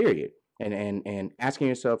purpose. Period. And asking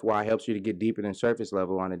yourself why helps you to get deeper than surface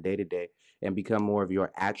level on a day to day and become more of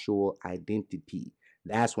your actual identity.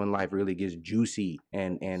 That's when life really gets juicy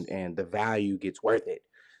and the value gets worth it.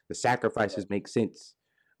 The Right. sacrifices make sense.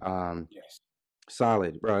 Um, Yes.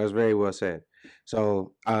 Solid, bro. That's very well said.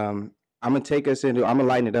 So I'm gonna take us into. I'm gonna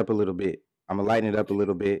lighten it up a little bit. I'm gonna lighten it up a Okay.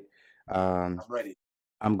 little bit. Um, I'm ready.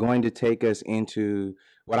 I'm going to take us into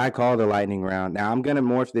what I call the lightning round. Now I'm gonna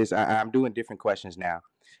morph this. I'm doing different questions now.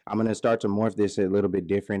 I'm gonna start to morph this a little bit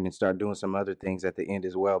different and start doing some other things at the end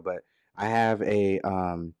as well. But I have a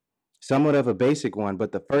somewhat of a basic one.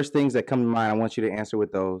 But the first things that come to mind, I want you to answer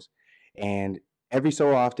with those. And every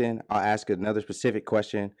so often, I'll ask another specific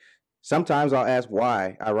question. Sometimes I'll ask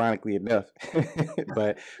why, ironically enough.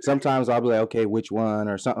 But sometimes I'll be like, okay, which one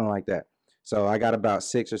or something like that. So I got about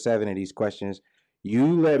 6 or 7 of these questions.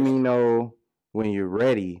 You let me know when you're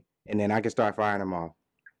ready, and then I can start firing them off.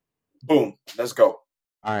 Boom. Let's go.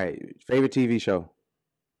 All right. Favorite TV show?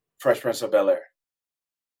 Fresh Prince of Bel Air.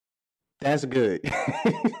 That's good.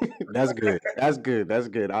 That's good. That's good. That's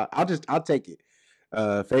good. I'll take it.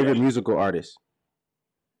 Yeah. Favorite musical artist?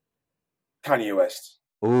 Kanye West.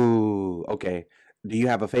 Ooh, okay. Do you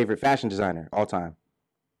have a favorite fashion designer all time?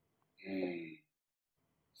 Mm.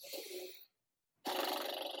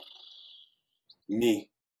 Me.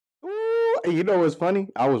 Ooh, you know what's funny?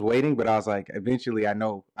 I was waiting, but I was like, eventually, I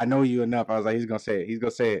know you enough. I was like, he's gonna say it. He's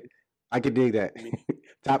gonna say it. I could dig that. Me.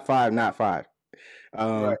 Top five, not five.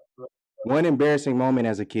 Right. Um, One embarrassing moment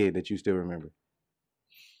as a kid that you still remember.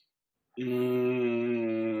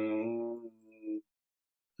 Mm.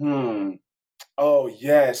 Hmm. Oh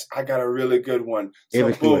yes, I got a really good one. Give So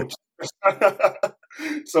it to us.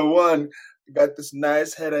 boom. So one, got this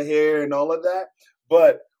nice head of hair and all of that.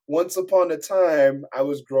 But once upon a time, I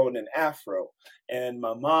was growing an afro, and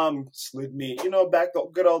my mom slid me. Back the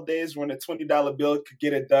good old days when a $20 bill could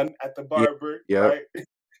get it done at the Yeah. barber, Yep. right?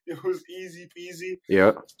 It was easy peasy.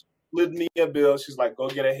 Yep. Slid me a bill. She's like, "Go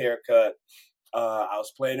get a haircut." I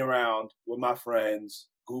was playing around with my friends,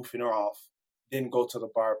 goofing her off. Didn't go to the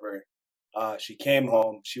barber. She came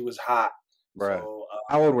home. She was hot. Bruh. So,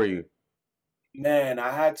 How old were you? man,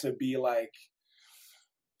 I had to be like,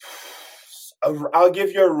 I'll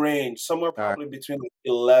give you a range, somewhere All right. probably between like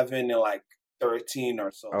 11 and like 13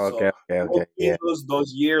 or so. Oh, So okay, okay, okay. in Yeah.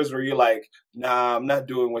 those years where you're like, nah, I'm not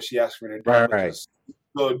doing what she asked me to do. I'm Right, gonna right. just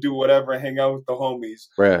go do whatever and hang out with the homies.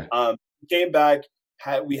 Bruh. Came back,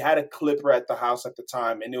 we had a clipper at the house at the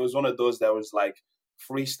time, and it was one of those that was like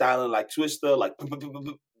freestyling, like Twister, like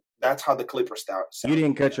that's how the clipper You sounded.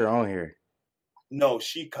 didn't cut your own hair. No,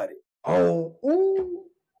 she cut it. Oh, ooh.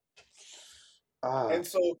 And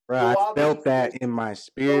so Bro, the I wildest felt that thing, in my the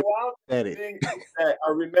spirit. wildest Said it. thing is that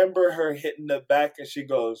I remember her hitting the back, and she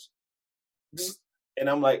goes, "Bzz," and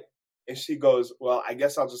I'm like, and she goes, well, I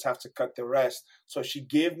guess I'll just have to cut the rest. So she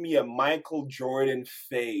gave me a Michael Jordan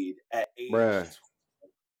fade at age Bruh. 12.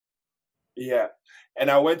 Yeah. And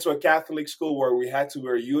I went to a Catholic school where we had to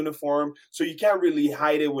wear a uniform. So you can't really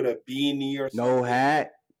hide it with a beanie or something. No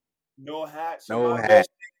hat. No hat. So No my hat. best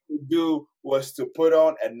thing to do was to put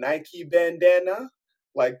on a Nike bandana,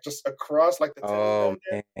 like just across, like the tennis Oh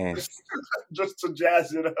bandana, man. just to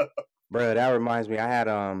jazz it up. Bro, that reminds me. I had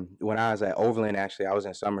when I was at Overland, actually, I was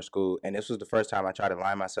in summer school, and this was the first time I tried to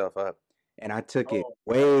line myself up, and I took it Oh,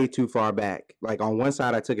 way too far back. Like on one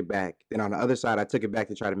side, I took it back, then on the other side, I took it back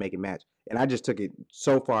to try to make it match, and I just took it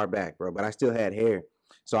so far back, bro. But I still had hair,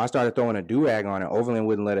 so I started throwing a do rag on it. Overland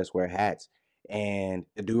wouldn't let us wear hats, and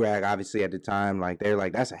the do rag, obviously, at the time, like they're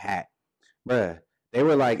like, that's a hat, bruh. They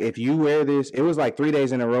were like, if you wear this, it was like 3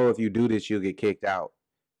 days in a row. If you do this, you'll get kicked out.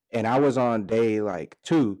 And I was on day like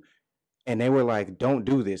 2. And they were like, "Don't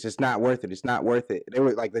do this. It's not worth it. It's not worth it." They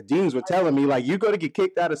were like, the deans were telling me, like, "You're going to get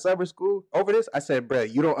kicked out of summer school over this." I said, "Bro,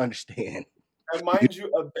 you don't understand." and mind you,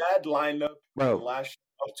 a bad lineup can Bro, last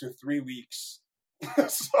up to 3 weeks.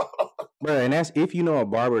 So, bro, and that's if you know a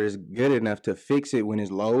barber is good enough to fix it when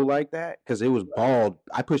it's low like that, because it was bald.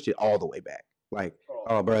 I pushed it all the way back. Like,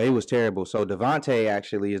 oh, bro, it was terrible. So Devontae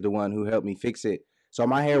actually is the one who helped me fix it. So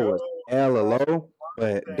my hair was hella low,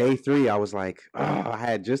 but day 3, I was like, oh, I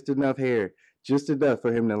had just enough hair, just enough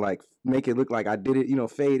for him to like make it look like I did it,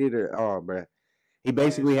 fade it or bro. He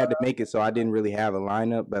basically had to make it so I didn't really have a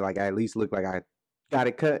lineup, but like I at least looked like I got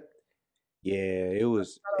it cut. Yeah, it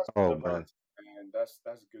was. Oh, bro. man, that's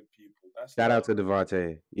good people. That's Shout out love. to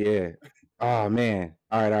Devontae. Yeah. Oh man.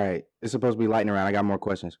 All right, all right. It's supposed to be lightning round. I got more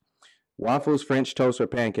questions. Waffles, French toast, or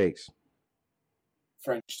pancakes?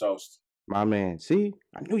 French toast. My man. See,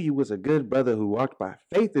 I knew you was a good brother who walked by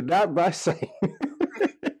faith and not by sight.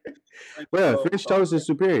 Well, French toast is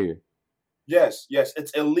superior. Yes, yes,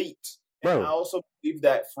 it's elite. And I Bro, also believe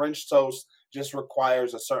that French toast just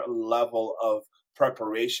requires a certain level of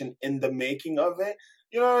preparation in the making of it.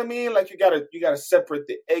 You know what I mean? Like you gotta separate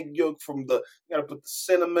the egg yolk from the. You gotta put the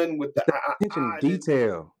cinnamon with the attention to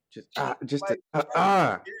detail. Just like,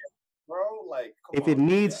 to bro. Like, come If it on,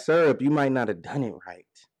 needs syrup, you might not have done it right.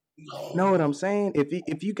 no. Know what I'm saying?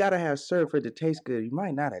 If you gotta have syrup for it to taste good, you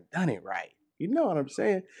might not have done it right. You know what I'm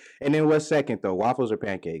saying? And then what's second though? Waffles or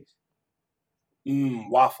pancakes?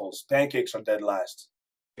 Waffles, pancakes are dead last.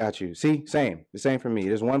 Got you. See, same. The same for me.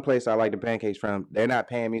 There's one place I like the pancakes from. They're not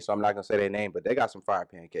paying me, so I'm not gonna say their name, but they got some fire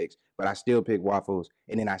pancakes. But I still pick waffles,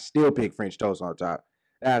 and then I still pick French toast on top.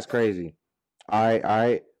 That's crazy. All right, all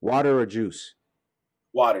right. Water or juice?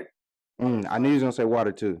 Water. I knew you was gonna say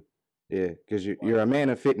water too. Yeah, because you're a man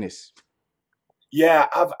of fitness. Yeah,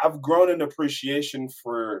 I've grown an appreciation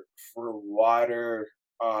for water,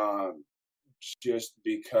 just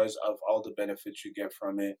because of all the benefits you get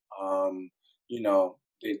from it.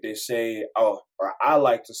 They say, or I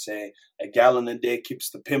like to say, a gallon a day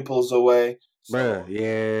keeps the pimples away. Bruh, So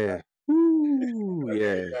yeah. Ooh,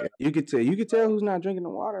 yeah. yeah, You could tell who's not drinking the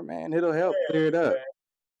water, man. It'll help clear it up.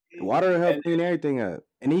 yeah. Water will help And clean everything up.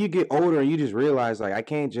 And then you get older and you just realize like I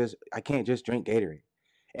can't just drink Gatorade.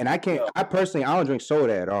 And yo, I personally I don't drink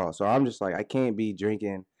soda at all. So I'm just like I can't be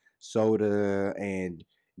drinking soda and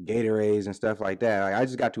Gatorades and stuff like that. Like I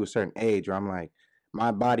just got to a certain age where I'm like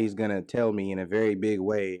my body's gonna tell me in a very big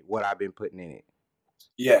way what I've been putting in it.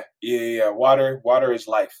 yeah. Water is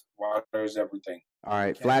life. Water is everything. All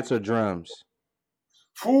right, Can't flats or drums?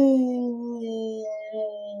 Ooh.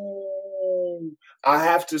 I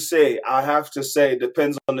have to say,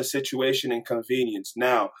 depends on the situation and convenience.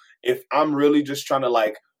 Now, if I'm really just trying to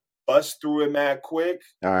like bust through it mad quick,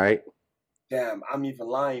 All right. damn, I'm even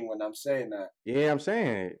lying when I'm saying that. Yeah, I'm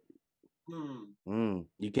saying You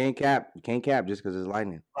can't cap. You can't cap just because it's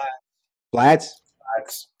lightning. Flats?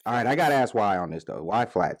 Flats. All right, I gotta ask why on this though. Why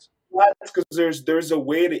flats? Flats, because there's a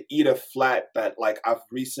way to eat a flat that like I've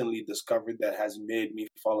recently discovered that has made me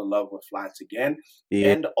fall in love with flats again.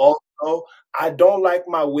 Yeah. And also, I don't like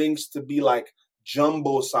my wings to be like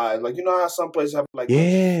jumbo size. Like you know how some places have like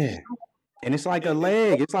Yeah. And it's like a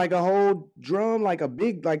leg. It's like a whole drum, like the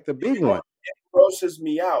big one. grosses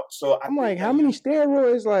me out. So I I'm think like, how that many you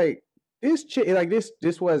steroids? Like this chick, like this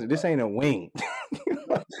ain't a wing.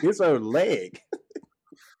 Like, this a leg.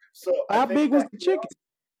 so I How think big was that the chicken?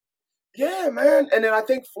 yeah, man. And then I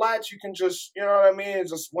think flats you can just what I mean,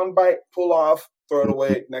 just one bite, pull off, throw it Mhm.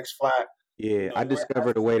 away, next flat. Yeah, I Whereas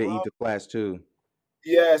discovered a way to eat drum, the flats too.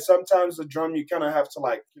 yeah, sometimes the drum you kind of have to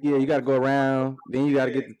like Yeah, you got to go around, then you got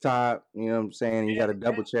to yeah. get the top. You know what I'm saying? You got to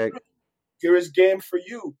double check. Here is game for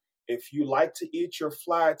you. If you like to eat your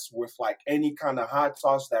flats with like any kind of hot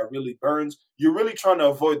sauce that really burns, you're really trying to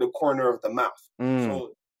avoid the corner of the mouth. Mm,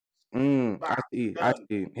 So, I bah, see. I done.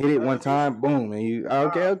 see. Hit it You know one what I mean? time, boom, and you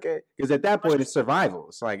okay, Wow. okay. Because at that point, Especially, it's survival.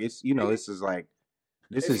 It's like this is like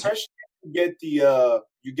this is especially if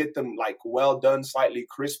you get them like well done, slightly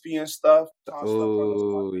crispy and stuff, tossed up on the side.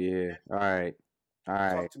 oh yeah. All right, all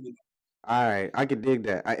right. Talk to me. All right, I could dig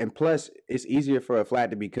that. And plus, it's easier for a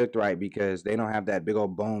flat to be cooked right because they don't have that big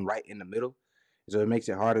old bone right in the middle, so it makes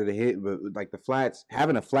it harder to hit. But like the flats,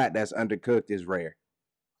 having a flat that's undercooked is rare.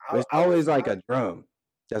 But it's I always was like I, a drum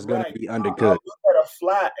that's gonna right. be I'll undercooked. look at a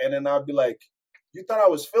flat and then I'll be like, "You thought I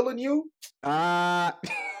was feeling you?" Ah,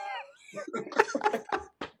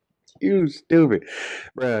 you stupid,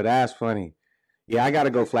 bro. That's funny. Yeah, I gotta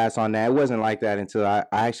go flats on that. It wasn't like that until I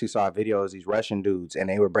actually saw a video of these Russian dudes and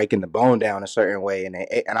they were breaking the bone down a certain way, and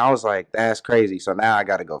I was like, that's crazy. So now I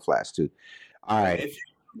gotta go flats too. All And right. if you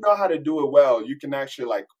know how to do it well, you can actually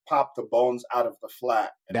like pop the bones out of the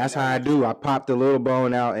flat, and then That's how now I you do. I pop the little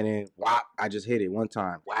bone out and then whop, I just hit it one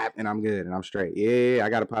time. Whap, and I'm good and I'm straight. Yeah, I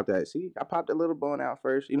gotta pop that. See, I popped the little bone out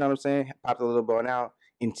first. You know what I'm saying? Pop the little bone out.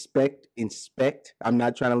 Inspect. I'm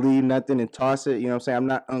not trying to leave nothing and toss it. You know what I'm saying? I'm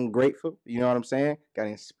not ungrateful. You know what I'm saying? Gotta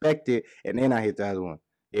inspect it and then I hit the other one.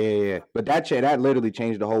 Yeah, yeah. Yeah. But that literally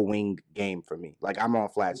changed the whole wing game for me. Like I'm on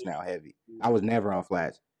flats now, heavy. I was never on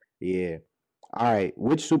flats. Yeah. All right.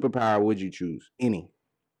 Which superpower would you choose? Any.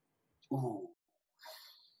 ooh,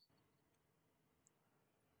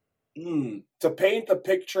 to paint the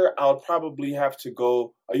picture, I'll probably have to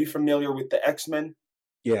go. Are you familiar with the X-Men?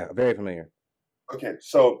 Yeah, very familiar. Okay,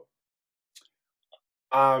 so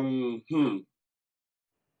um, hmm,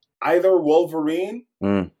 either Wolverine,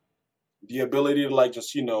 Mm, the ability to like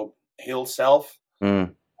just heal self,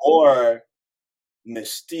 mm. or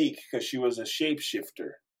Mystique because she was a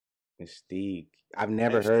shapeshifter. Mystique. I've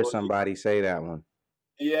never And heard so somebody say that one.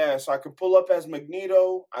 yeah, so I can pull up as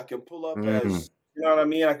Magneto. I can pull up Mm, as you know what I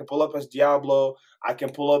mean. I can pull up as Diablo. I can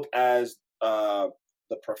pull up as the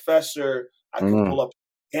Professor. I can mm. pull up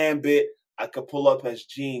Gambit. I could pull up as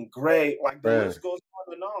Jean Grey. Like the Bruh. list goes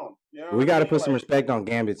on and on. You know We what I got to mean? put some Like, respect on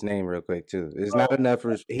Gambit's name real quick too. It's bro, not enough.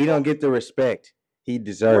 He don't get the respect he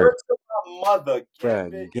deserves. word to my mother, Gambit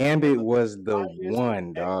Bruh, is one Gambit of the was the finest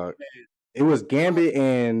one, dog. X-Men. It was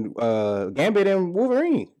Bro, Gambit and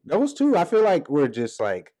Wolverine. Those two, I feel like were just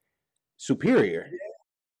like superior.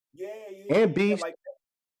 yeah, yeah, yeah, And yeah. Beast. Like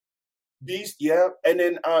Beast, yeah. And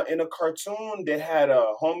then in a cartoon, they had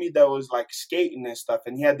a homie that was like skating and stuff,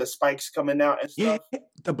 and he had the spikes coming out and Yeah, stuff.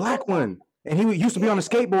 the Bro, black one. And he used to be yeah, on a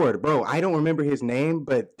skateboard, bro. I don't remember his name,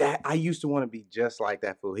 but that I used to want to be just like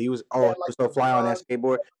that fool. He was he had he like was so the fly on that blonde,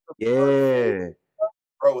 skateboard. the blonde fade. Yeah.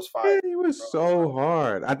 Bro was Yeah, fire. he was Bro was so fire.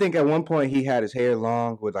 hard. I think at one point he had his hair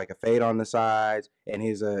long with like a fade on the sides and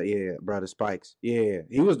his yeah, bro, the spikes. Yeah,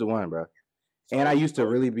 he was the one, bro. And I So used to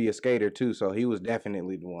really be a skater too, so he was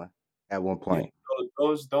definitely the one at one yeah, point.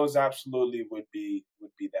 those absolutely would be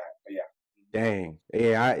that. But yeah, Dang.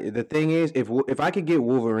 Yeah, the thing is if I could get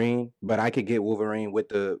Wolverine, but I could get Wolverine with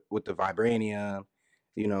the vibranium,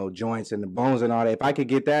 you know, joints and the bones and all that. If I could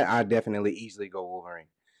get that, I'd definitely easily go Wolverine.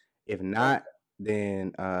 If not, okay.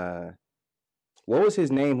 then what was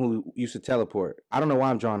his name who used to teleport? I don't know why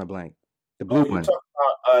I'm drawing a blank. The blue Oh, you one. talking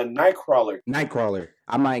about Nightcrawler? Nightcrawler.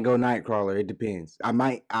 I might go Nightcrawler. It depends. I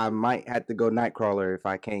might have to go Nightcrawler if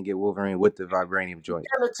I can't get Wolverine with the vibranium joints.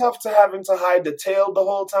 Kind of tough to having to hide the tail the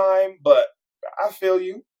whole time, but I feel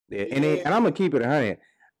you. Yeah, Yeah, and I'm gonna keep it 100.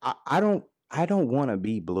 I don't want to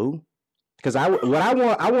be blue because I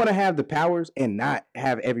want to have the powers and not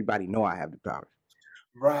have everybody know I have the powers.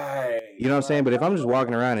 right, You know what I'm saying? right. But if I'm just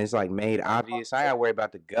walking around and it's like made obvious, I gotta worry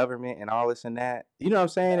about the government and all this and that. You know what I'm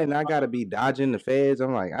saying? And I gotta be dodging the feds.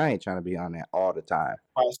 I'm like, I ain't trying to be on that all the time.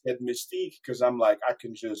 I said Mystique because I'm like, I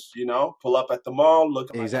can just, pull up at the mall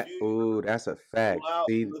looking like Exactly. Fury, Oh, that's a pull fact. out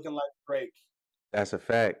See, looking like Drake. that's a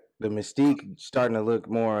fact. The mystique starting to look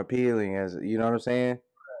more appealing as you know what I'm saying?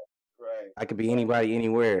 Right, I could be right. anybody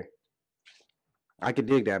anywhere. I could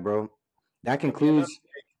dig that, bro. That I could be another concludes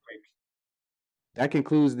Drake. that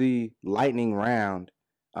concludes the lightning round.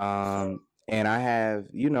 And I have,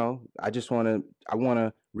 I want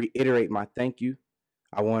to reiterate my thank you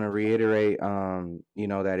I want to reiterate,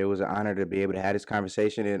 that it was an honor to be able to have this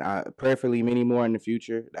conversation, and prayerfully many more in the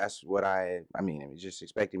future. That's what I'm just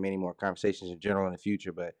expecting many more conversations in general in the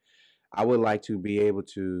future, but I would like to be able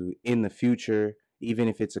to, in the future, even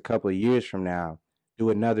if it's a couple of years from now, do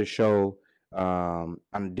another show on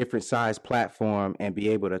a different size platform and be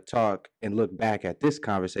able to talk and look back at this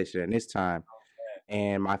conversation and this time.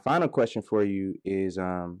 And my final question for you is,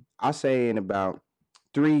 I'll say in about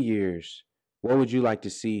 3 years, what would you like to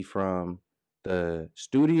see from the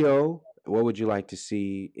studio? What would you like to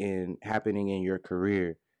see in happening in your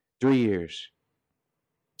career? 3 years.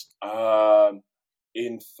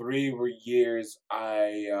 In 3 years,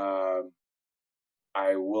 I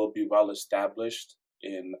will be well established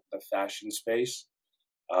in the fashion space.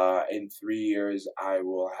 In 3 years, I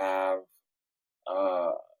will have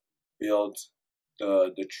built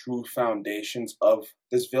the true foundations of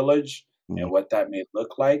this village and what that may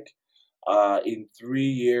look like. In 3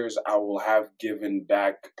 years, I will have given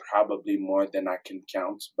back probably more than I can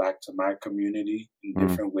count back to my community in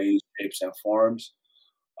different ways, shapes, and forms.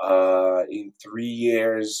 In 3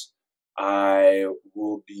 years, I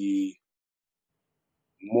will be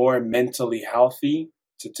more mentally healthy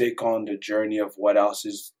to take on the journey of what else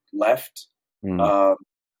is left. I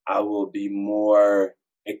will be more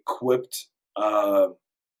equipped to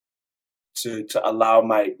allow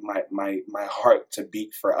my heart to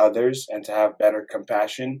beat for others and to have better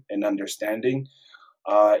compassion and understanding.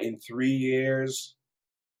 In 3 years,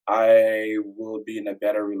 I will be in a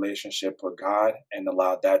better relationship with God and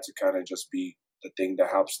allow that to kind of just be the thing that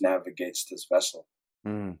helps navigates this vessel.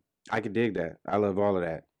 I could dig that. I love all of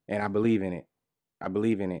that. And I believe in it.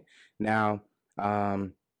 Now,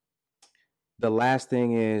 the last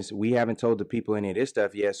thing is, we haven't told the people any of this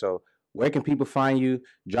stuff yet. So where can people find you?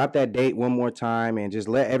 Drop that date one more time and just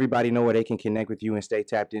let everybody know where they can connect with you and stay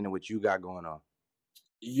tapped into what you got going on.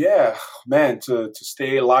 Yeah, man, to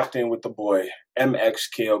stay locked in with the boy,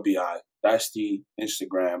 Mxkobi. That's the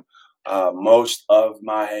Instagram. Most of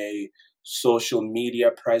my social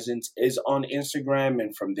media presence is on Instagram,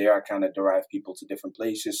 and from there I kind of derive people to different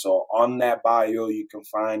places. So on that bio, you can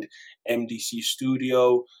find MDC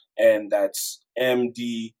Studio, and that's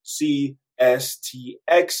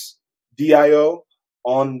MDCSTXDIO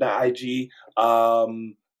on the IG.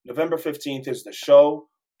 November 15th is the show.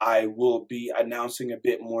 I will be announcing a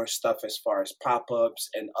bit more stuff as far as pop-ups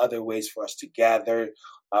and other ways for us to gather.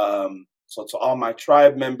 So to all my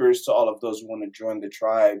tribe members, to all of those who want to join the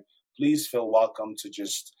tribe, please feel welcome to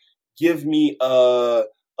just give me a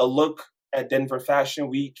look at Denver Fashion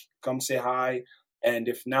Week. Come say hi. And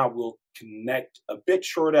if not, we'll connect a bit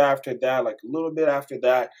shorter after that, like a little bit after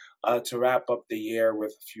that, to wrap up the year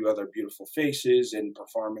with a few other beautiful faces and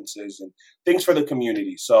performances and things for the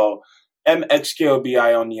community. So Mxkobi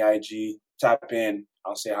on the IG. Tap in.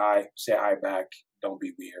 I'll say hi. Say hi back. Don't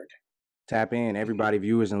be weird. Tap in, everybody,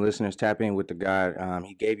 viewers and listeners. Tap in with the guy.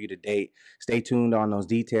 He gave you the date. Stay tuned on those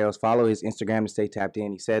details. Follow his Instagram and stay tapped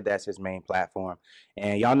in. He said that's his main platform.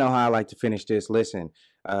 And y'all know how I like to finish this. Listen,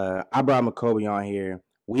 I brought Mxkobi on here.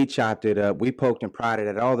 We chopped it up. We poked and prodded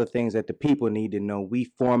at all the things that the people need to know. We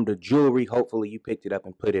formed a jewelry. Hopefully you picked it up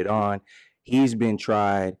and put it on. He's been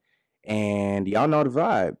tried. And y'all know the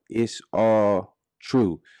vibe. It's all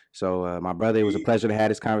true. So, my brother, it was a pleasure to have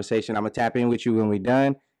this conversation. I'm going to tap in with you when we're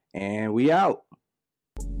done. And we out.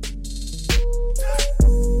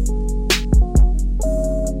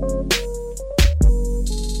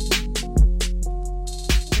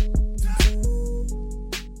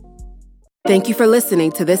 Thank you for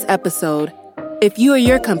listening to this episode. If you or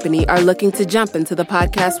your company are looking to jump into the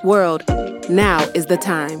podcast world, now is the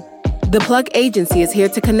time. The Plug Agency is here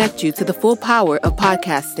to connect you to the full power of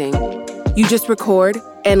podcasting. You just record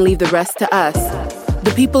and leave the rest to us.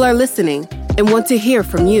 The people are listening and want to hear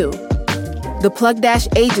from you.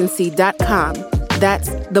 theplug-agency.com. That's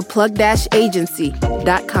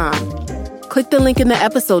theplug-agency.com. Click the link in the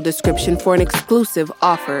episode description for an exclusive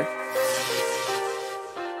offer.